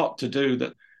 there's a lot to do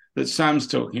that Sam's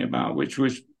talking about, which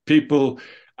was people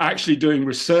actually doing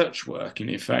research work. In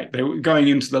effect, they were going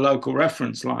into the local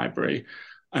reference library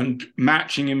and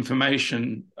matching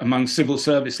information among civil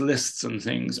service lists and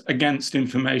things against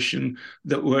information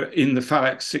that were in the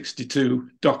FALEX 62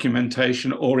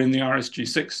 documentation or in the RSG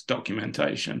 6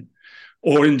 documentation,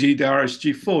 or indeed the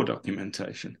RSG 4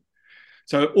 documentation.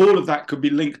 So all of that could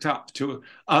be linked up to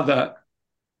other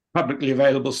publicly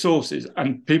available sources,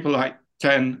 and people like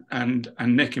Ken and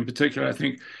Nic in particular, I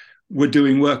think, were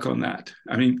doing work on that.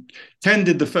 I mean, Ken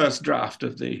did the first draft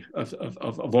of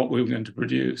what we were going to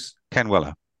produce. Ken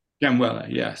Weller. Ken Weller,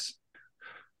 yes.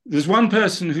 There's one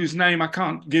person whose name I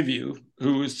can't give you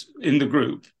who was in the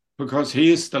group because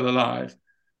he is still alive,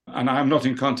 and I'm not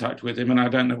in contact with him, and I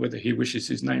don't know whether he wishes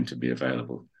his name to be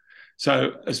available.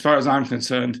 So as far as I'm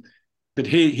concerned, but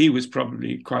he was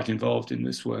probably quite involved in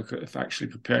this work of actually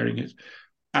preparing it.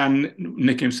 And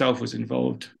Nic himself was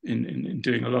involved in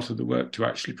doing a lot of the work to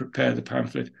actually prepare the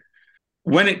pamphlet.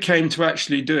 When it came to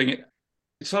actually doing it,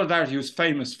 Solidarity was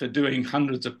famous for doing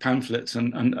hundreds of pamphlets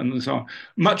and so on.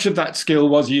 Much of that skill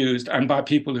was used, and by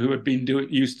people who had been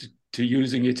used to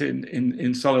using it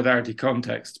in Solidarity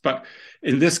contexts. But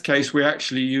in this case, we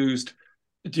actually used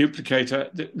a duplicator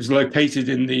that was located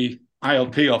in the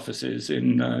ILP offices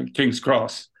in King's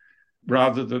Cross,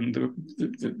 rather than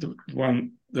the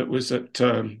one that was at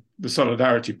the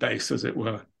Solidarity base, as it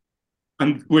were.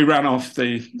 And we ran off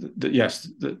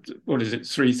what is it,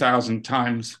 3,000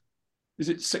 times. Is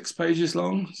it 6 pages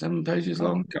long, 7 pages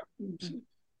long?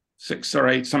 6 or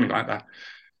 8, something like that.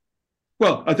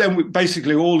 Well, and then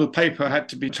basically all the paper had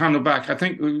to be channeled back. I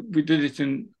think we did it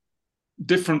in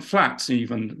different flats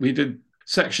even. We did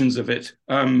sections of it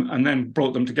and then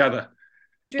brought them together.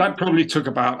 That probably took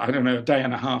about, I don't know, a day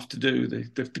and a half to do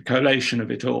the collation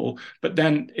of it all. But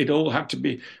then it all had to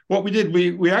be, what we did,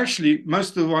 we actually,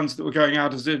 most of the ones that were going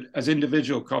out as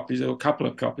individual copies or a couple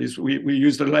of copies, we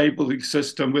used a labeling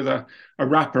system with a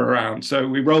wrapper around. So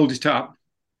we rolled it up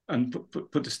and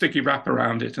put a sticky wrap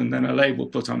around it and then a label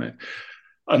put on it.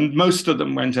 And most of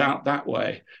them went out that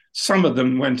way. Some of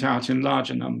them went out in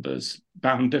larger numbers,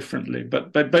 bound differently.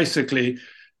 But basically,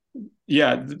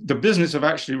 yeah, the business of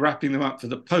actually wrapping them up for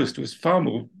the post was far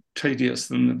more tedious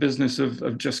than the business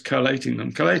of just collating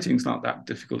them. Collating's not that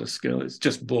difficult a skill. It's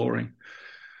just boring.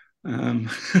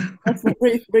 That's what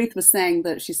Ruth was saying,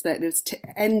 that she said it was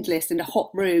endless in a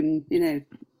hot room, getting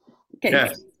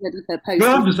with her post.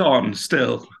 Gloves on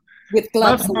still. With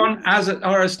gloves on. As at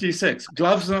RSG6.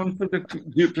 Gloves on for the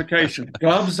duplication.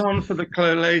 Gloves on for the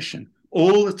collation.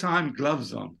 All the time,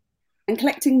 gloves on. And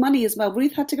collecting money as well.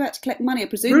 Ruth had to go out to collect money. I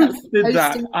presume Ruth did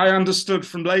that. I understood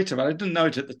from later, but I didn't know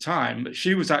it at the time. But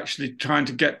she was actually trying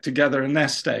to get together a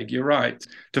nest egg, you're right,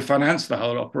 to finance the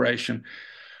whole operation.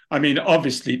 I mean,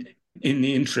 obviously, in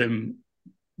the interim,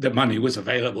 the money was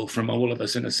available from all of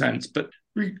us in a sense, but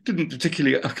we didn't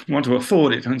particularly want to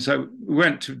afford it. And so we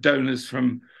went to donors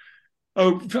from,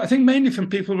 I think mainly from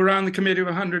people around the Committee of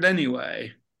 100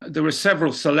 anyway. There were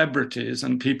several celebrities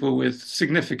and people with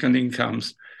significant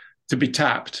incomes to be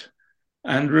tapped,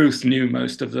 and Ruth knew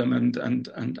most of them,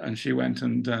 and she went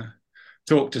and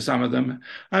talked to some of them.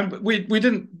 And we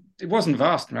didn't. It wasn't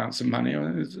vast amounts of money. It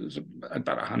was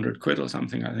about 100 quid or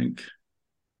something, I think.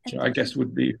 Which I guess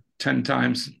would be 10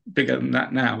 times bigger than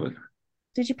that now. But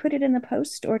did you put it in the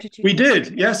post, or did you? We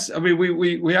did. Yes, I mean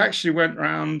we actually went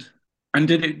round and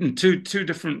did it in two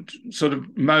different sort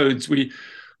of modes.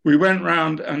 We went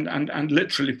round and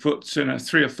literally put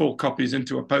 3 or 4 copies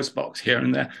into a post box here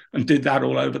and there and did that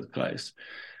all over the place.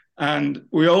 And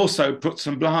we also put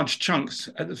some large chunks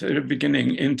at the very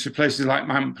beginning into places like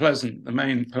Mount Pleasant, the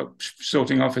main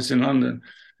sorting office in London.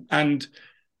 And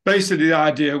basically the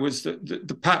idea was that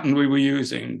the pattern we were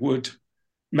using would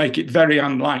make it very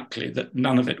unlikely that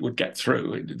none of it would get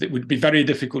through. It would be very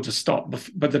difficult to stop.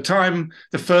 By the time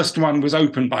the first one was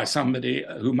opened by somebody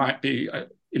who might be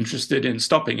interested in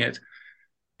stopping it,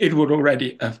 it would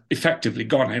already have effectively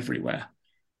gone everywhere.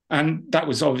 And that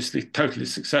was obviously totally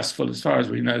successful. As far as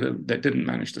we know, they didn't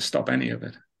manage to stop any of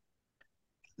it.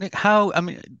 Nick,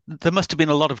 there must have been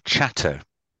a lot of chatter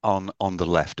on the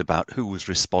left about who was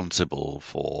responsible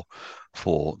for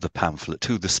the pamphlet,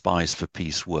 who the Spies for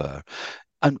Peace were.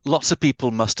 And lots of people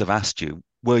must have asked you,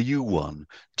 were you one?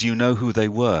 Do you know who they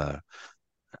were?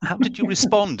 How did you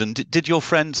respond? And did your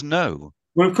friends know?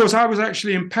 Well, of course, I was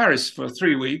actually in Paris for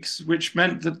 3 weeks, which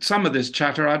meant that some of this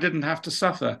chatter I didn't have to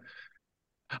suffer.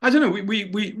 I don't know.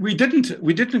 We didn't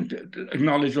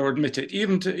acknowledge or admit it,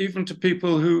 even to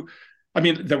people who, I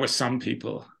mean, there were some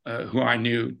people who I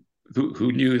knew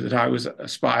who knew that I was a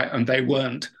spy, and they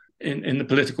weren't in the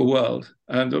political world,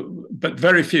 but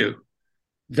very few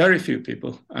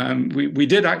people. We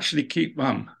did actually keep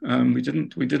mum. We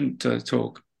didn't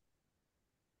talk.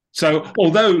 So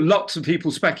although lots of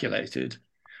people speculated,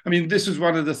 I mean, this was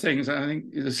one of the things. I think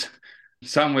it was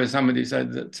somewhere somebody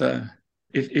said that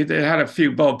if they had a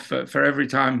few bob for every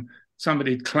time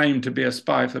somebody claimed to be a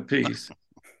spy for peace,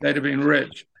 they'd have been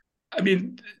rich. I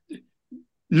mean,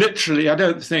 literally,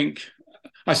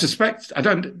 I suspect,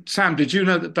 Sam, did you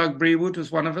know that Doug Brewood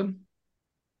was one of them?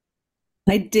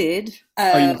 I did.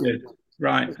 Oh, you did?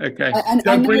 Right, okay.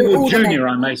 Doug Brewood Jr.,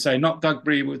 I may say, not Doug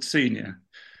Brewood Sr.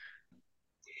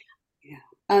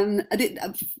 I did,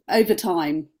 over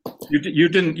time. You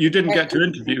didn't get to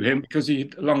interview him because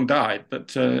he long died,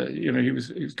 but he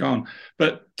was gone.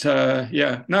 But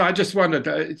no, I just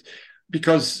wondered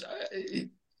because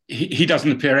he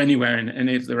doesn't appear anywhere in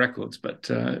any of the records, but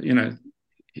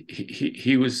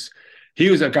he was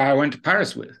a guy I went to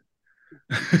Paris with.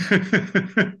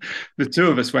 The two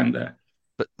of us went there.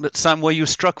 But Sam, were you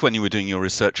struck when you were doing your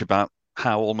research about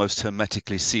how almost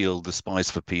hermetically sealed the Spies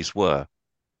for Peace were?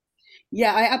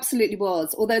 Yeah, I absolutely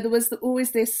was. Although there was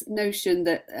always this notion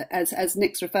that, as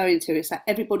Nic's referring to, is that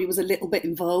everybody was a little bit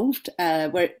involved.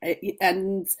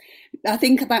 And I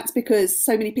think that's because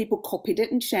so many people copied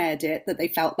it and shared it that they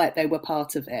felt like they were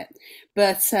part of it.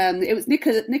 But it was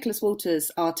Nicholas Walter's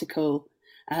article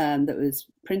that was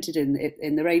printed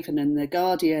in the Raven and the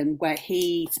Guardian, where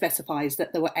he specifies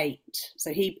that there were 8.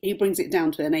 So he brings it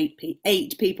down to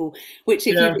eight people, which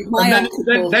if you read my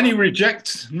article, then he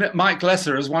rejects Mike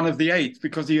Lesser as one of the 8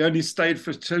 because he only stayed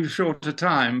for too short a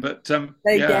time. But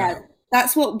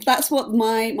that's what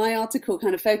my article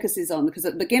kind of focuses on, because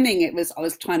at the beginning I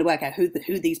was trying to work out who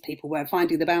these people were,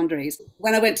 finding the boundaries.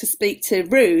 When I went to speak to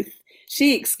Ruth,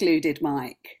 she excluded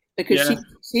Mike because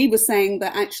she was saying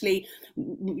that actually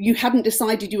you hadn't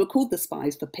decided you were called the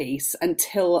Spies for Peace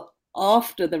until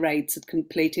after the raids had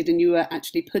completed and you were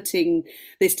actually putting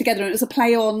this together. And it was a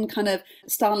play on kind of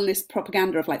Stalinist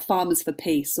propaganda of like farmers for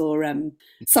peace or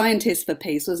scientists for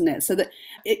peace, wasn't it? So that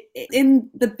in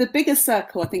the bigger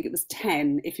circle, I think it was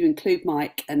 10 if you include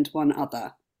Mike and one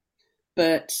other.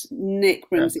 But Nic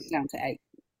brings it down to 8.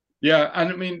 Yeah, and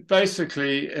I mean,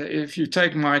 basically, if you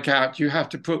take Mike out, you have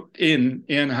to put in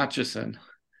Ian Hutchison.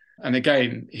 And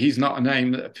again, he's not a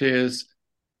name that appears.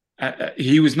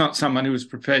 He was not someone who was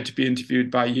prepared to be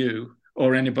interviewed by you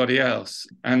or anybody else.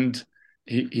 And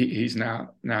he's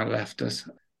now left us.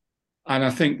 And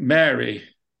I think Mary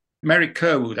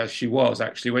Kerwood, as she was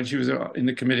actually, when she was in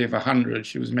the Committee of 100,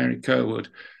 she was Mary Kerwood,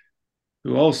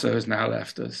 who also has now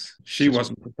left us. She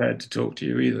wasn't prepared to talk to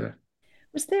you either.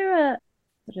 Was there a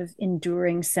sort of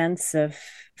enduring sense of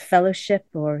fellowship,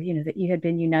 or that you had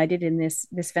been united in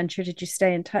this venture? Did you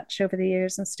stay in touch over the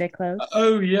years and stay close?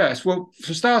 Oh yes. Well,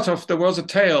 to start off, there was a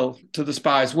tail to the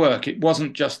Spies' work. It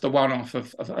wasn't just the one-off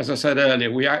of as I said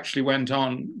earlier, we actually went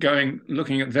on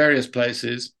looking at various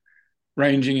places,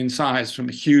 ranging in size from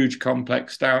a huge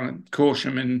complex down at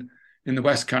Corsham in the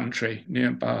West Country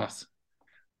near Bath.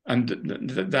 And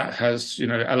that has,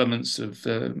 elements of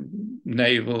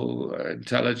naval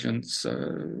intelligence,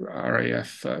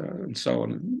 RAF, and so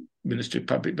on, Ministry of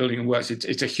Public Building and Works.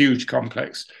 It's a huge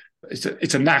complex.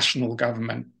 It's a national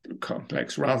government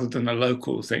complex rather than a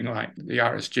local thing like the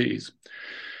RSGs.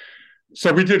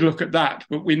 So we did look at that,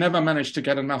 but we never managed to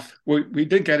get enough. We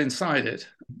did get inside it,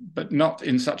 but not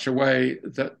in such a way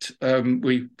that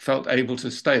we felt able to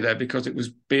stay there because it was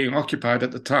being occupied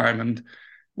at the time, and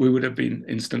we would have been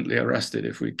instantly arrested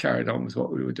if we carried on with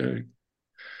what we were doing.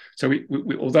 So we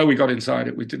although we got inside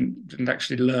it, we didn't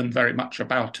actually learn very much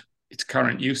about its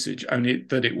current usage, only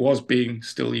that it was being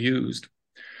still used.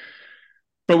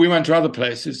 But we went to other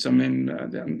places. I mean,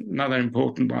 another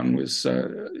important one was,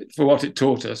 for what it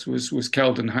taught us, was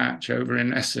Keldon Hatch over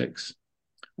in Essex,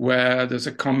 where there's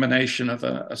a combination of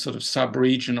a sort of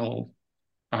sub-regional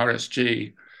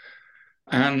RSG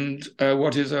and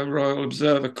what is a Royal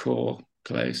Observer Corps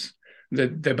place. They're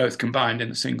both combined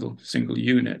in a single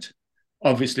unit,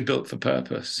 obviously built for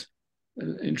purpose.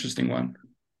 Interesting one.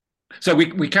 So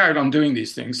we carried on doing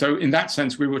these things. So in that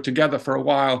sense, we were together for a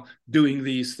while doing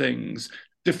these things.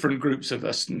 Different groups of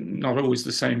us, not always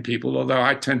the same people, although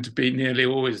I tend to be nearly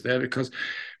always there because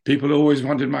people always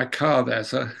wanted my car there.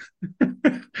 So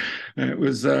it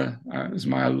was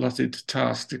my allotted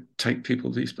task to take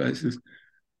people these places.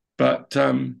 But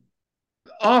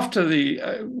after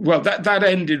that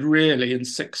ended really in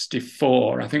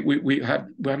 '64. I think we had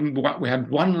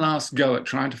one last go at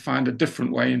trying to find a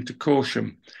different way into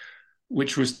Corsham,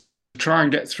 which was to try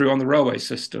and get through on the railway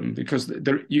system, because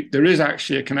there is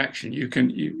actually a connection.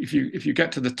 If you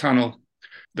get to the tunnel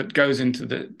that goes into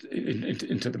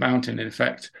the mountain, in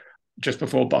effect, just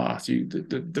before Bath,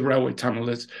 the railway tunnel,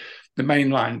 there's the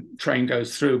main line train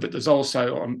goes through, but there's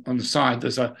also on the side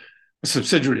there's a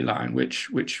subsidiary line which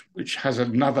has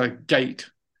another gate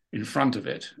in front of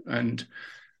it, and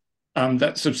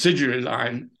that subsidiary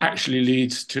line actually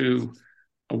leads to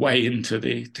a way into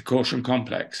the Corsham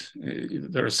complex.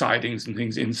 There are sidings and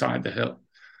things inside the hill.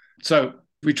 So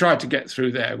we tried to get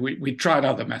through there. We tried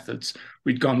other methods.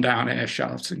 We'd gone down air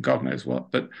shafts and God knows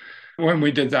what. But when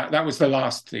we did that, that was the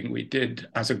last thing we did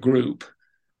as a group.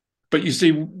 But you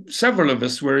see, several of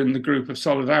us were in the group of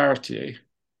Solidarity,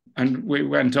 and we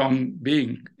went on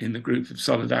being in the group of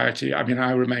Solidarity. I mean,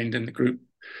 I remained in the group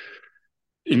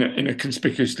in a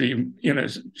conspicuously,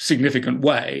 significant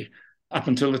way, up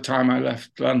until the time I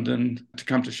left London to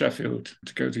come to Sheffield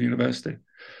to go to university,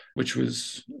 which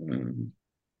was,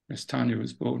 Miss Tanya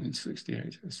was born in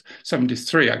 '68.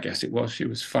 73, I guess it was. She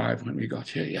was 5 when we got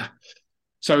here, yeah.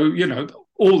 So,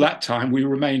 all that time we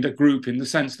remained a group in the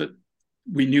sense that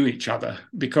we knew each other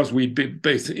because we'd been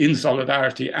both in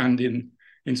Solidarity and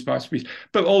in Spies For Peace.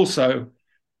 But also,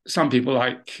 some people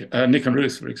like Nic and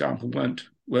Ruth, for example,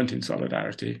 weren't in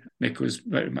Solidarity. Nic was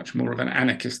very much more of an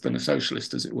anarchist than a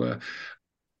socialist, as it were.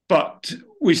 But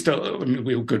we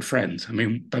were good friends. I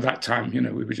mean, by that time,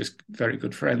 we were just very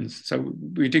good friends. So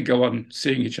we did go on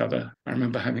seeing each other. I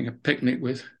remember having a picnic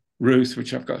with Ruth,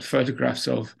 which I've got photographs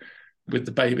of, with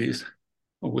the babies,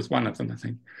 or with one of them, I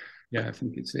think. Yeah, I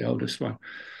think it's the oldest one.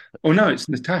 Oh no, it's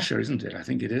Natasha, isn't it? I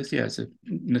think it is. Yeah, so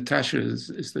Natasha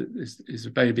is a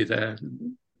baby there.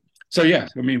 So yeah,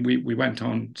 I mean, we went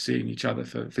on seeing each other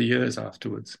for years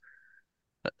afterwards.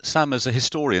 Sam, as a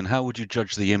historian, how would you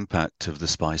judge the impact of the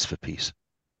Spies for Peace?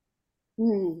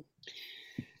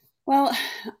 Well,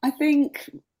 I think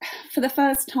for the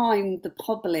first time, the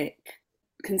public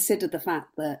considered the fact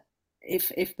that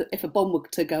if a bomb were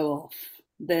to go off,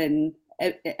 then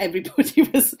everybody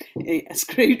was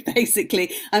screwed,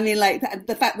 basically. I mean, like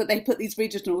the fact that they put these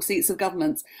regional seats of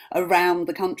governments around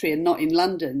the country and not in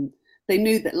London, they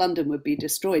knew that London would be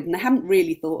destroyed, and they hadn't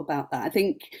really thought about that. I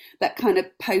think that kind of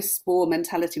post-war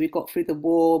mentality we've got through the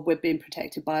war, we're being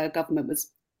protected by a government,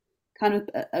 was kind of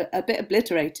a bit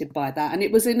obliterated by that. And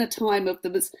it was in a time of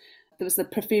there was the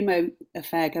Profumo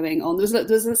affair going on. There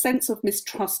was a sense of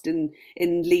mistrust in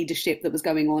leadership that was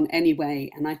going on anyway,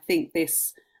 and I think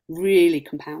this really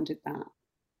compounded that.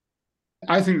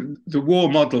 I think the war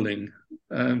modelling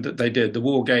that they did, the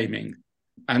war gaming,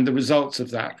 and the results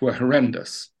of that were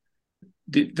horrendous.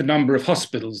 The number of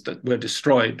hospitals that were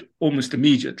destroyed almost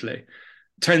immediately,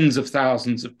 tens of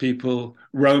thousands of people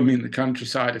roaming the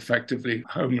countryside, effectively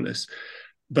homeless,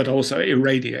 but also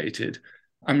irradiated.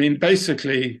 I mean,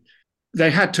 basically, they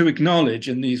had to acknowledge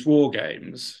in these war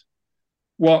games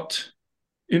what,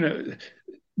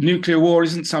 nuclear war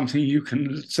isn't something you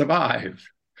can survive.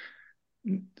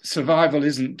 Survival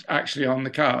isn't actually on the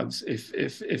cards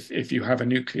if you have a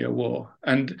nuclear war.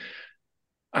 And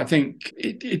I think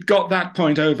it got that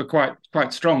point over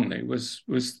quite strongly. This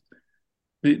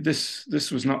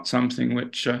was not something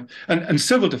which and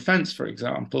civil defence, for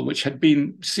example, which had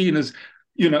been seen as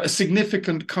a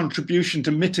significant contribution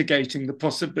to mitigating the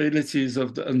possibilities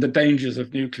and the dangers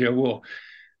of nuclear war.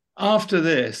 After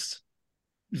this,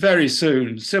 very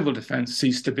soon, civil defence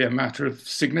ceased to be a matter of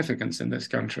significance in this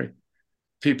country.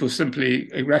 People simply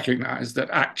recognised that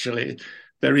actually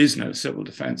there is no civil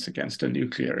defence against a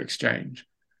nuclear exchange.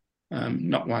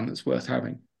 Not one that's worth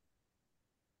having.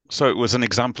 So it was an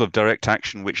example of direct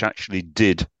action which actually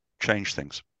did change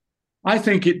things. I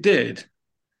think it did.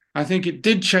 I think it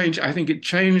did change. I think it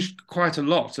changed quite a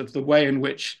lot of the way in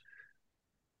which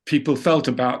people felt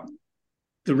about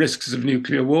the risks of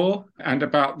nuclear war and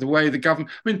about the way the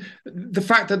government, I mean, the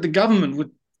fact that the government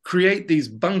would create these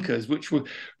bunkers,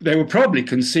 they were probably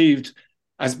conceived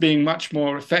as being much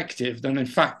more effective than in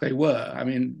fact they were. I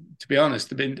mean, to be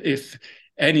honest, if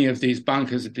any of these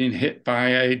bunkers had been hit by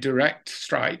a direct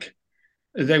strike,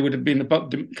 they would have been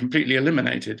completely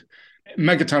eliminated.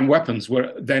 Megaton weapons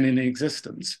were then in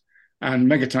existence, and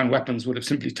megaton weapons would have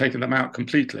simply taken them out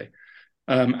completely.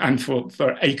 And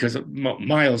for acres,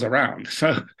 miles around.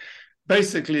 So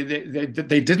basically,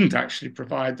 they didn't actually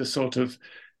provide the sort of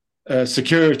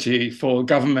security for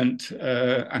government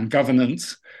and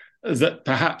governance that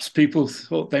perhaps people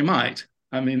thought they might.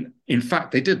 I mean, in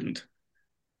fact, they didn't.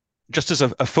 Just as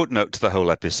a footnote to the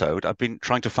whole episode, I've been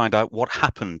trying to find out what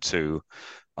happened to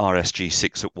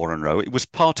RSG-6 at Warren Row. It was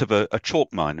part of a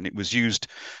chalk mine, and it was used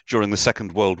during the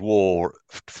Second World War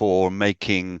for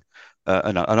making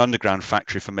an underground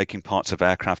factory for making parts of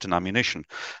aircraft and ammunition.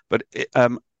 But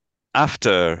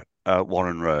after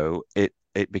Warren Row,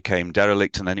 it became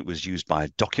derelict, and then it was used by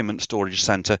a document storage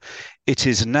center. It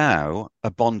is now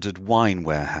a bonded wine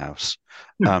warehouse.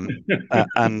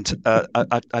 And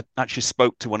I actually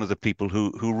spoke to one of the people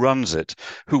who runs it,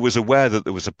 who was aware that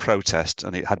there was a protest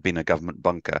and it had been a government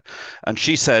bunker. And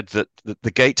she said that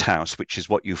the gatehouse, which is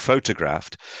what you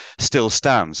photographed, still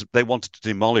stands. They wanted to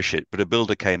demolish it, but a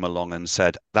builder came along and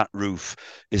said that roof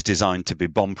is designed to be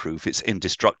bomb-proof. It's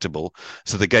indestructible.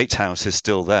 So the gatehouse is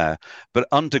still there. But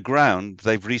underground,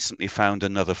 they've recently found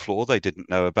another floor they didn't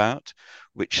know about,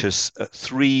 which has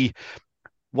three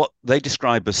what they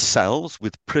describe as cells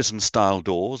with prison-style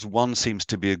doors. One seems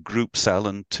to be a group cell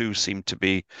and two seem to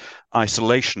be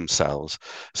isolation cells.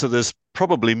 So there's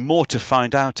probably more to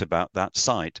find out about that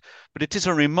site. But it is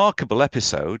a remarkable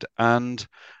episode, and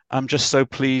I'm just so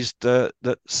pleased that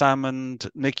Sam and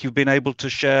Nic, you've been able to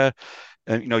share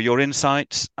your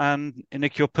insights and,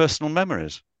 Nic, your personal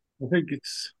memories. I think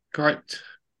it's quite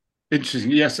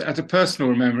interesting. Yes, as a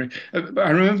personal memory, I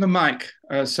remember Mike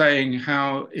saying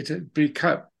how it had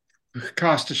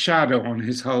cast a shadow on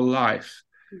his whole life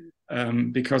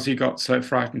because he got so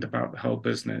frightened about the whole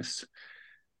business.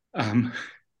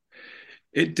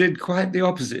 It did quite the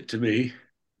opposite to me,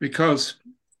 because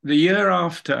the year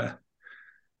after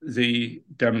the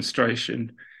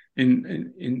demonstration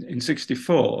in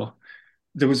 64,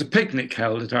 there was a picnic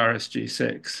held at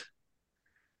RSG-6,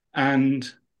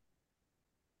 and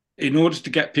in order to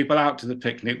get people out to the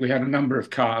picnic, we had a number of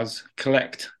cars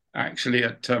collect actually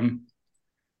at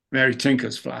Mary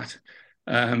Tinker's flat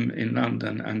in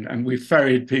London, and we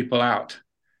ferried people out.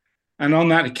 And on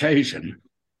that occasion,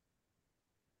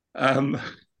 it's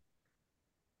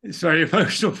very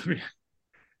emotional for me.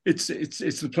 It's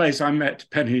the place I met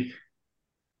Penny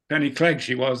Clegg.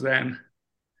 She was then.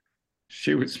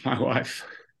 She was my wife.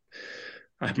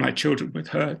 I had my children with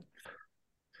her,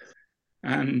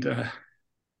 and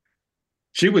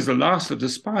she was the last of the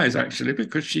spies, actually,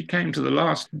 because she came to the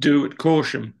last do at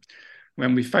Corsham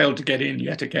when we failed to get in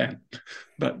yet again.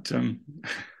 But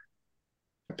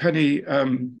Penny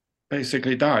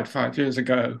basically died 5 years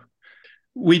ago.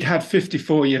 We'd had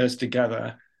 54 years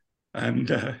together.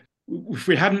 And if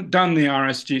we hadn't done the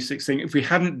RSG-6 thing, if we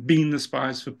hadn't been the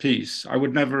Spies for Peace, I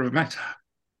would never have met her.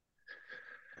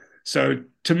 So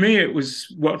to me, it was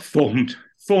what formed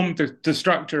the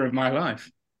structure of my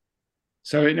life.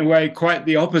 So in a way, quite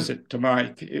the opposite to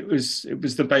Mike. It was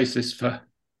the basis for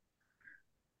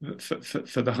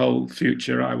the whole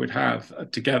future I would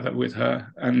have together with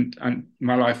her, and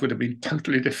my life would have been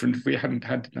totally different if we hadn't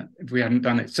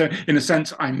done it. So in a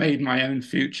sense, I made my own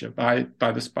future by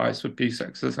the Spies for Peace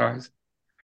exercise.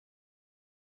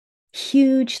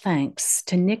 Huge thanks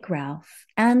to Nic Ralph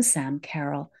and Sam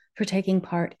Carroll for taking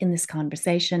part in this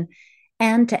conversation,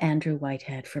 and to Andrew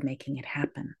Whitehead for making it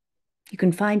happen. You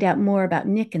can find out more about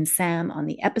Nic and Sam on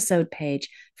the episode page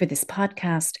for this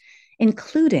podcast,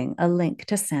 including a link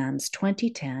to Sam's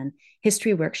 2010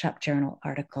 History Workshop Journal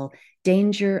article,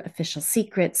 Danger, Official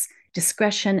Secrets,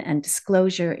 Discretion and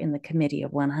Disclosure in the Committee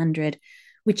of 100,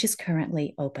 which is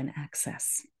currently open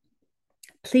access.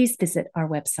 Please visit our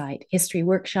website,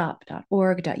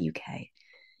 historyworkshop.org.uk.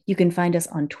 You can find us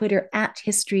on Twitter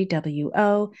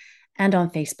 @HistoryWO and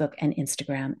on Facebook and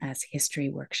Instagram as History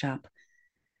Workshop.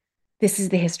 This is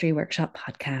the History Workshop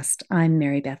podcast. I'm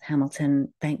Mary Beth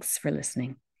Hamilton. Thanks for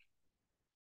listening.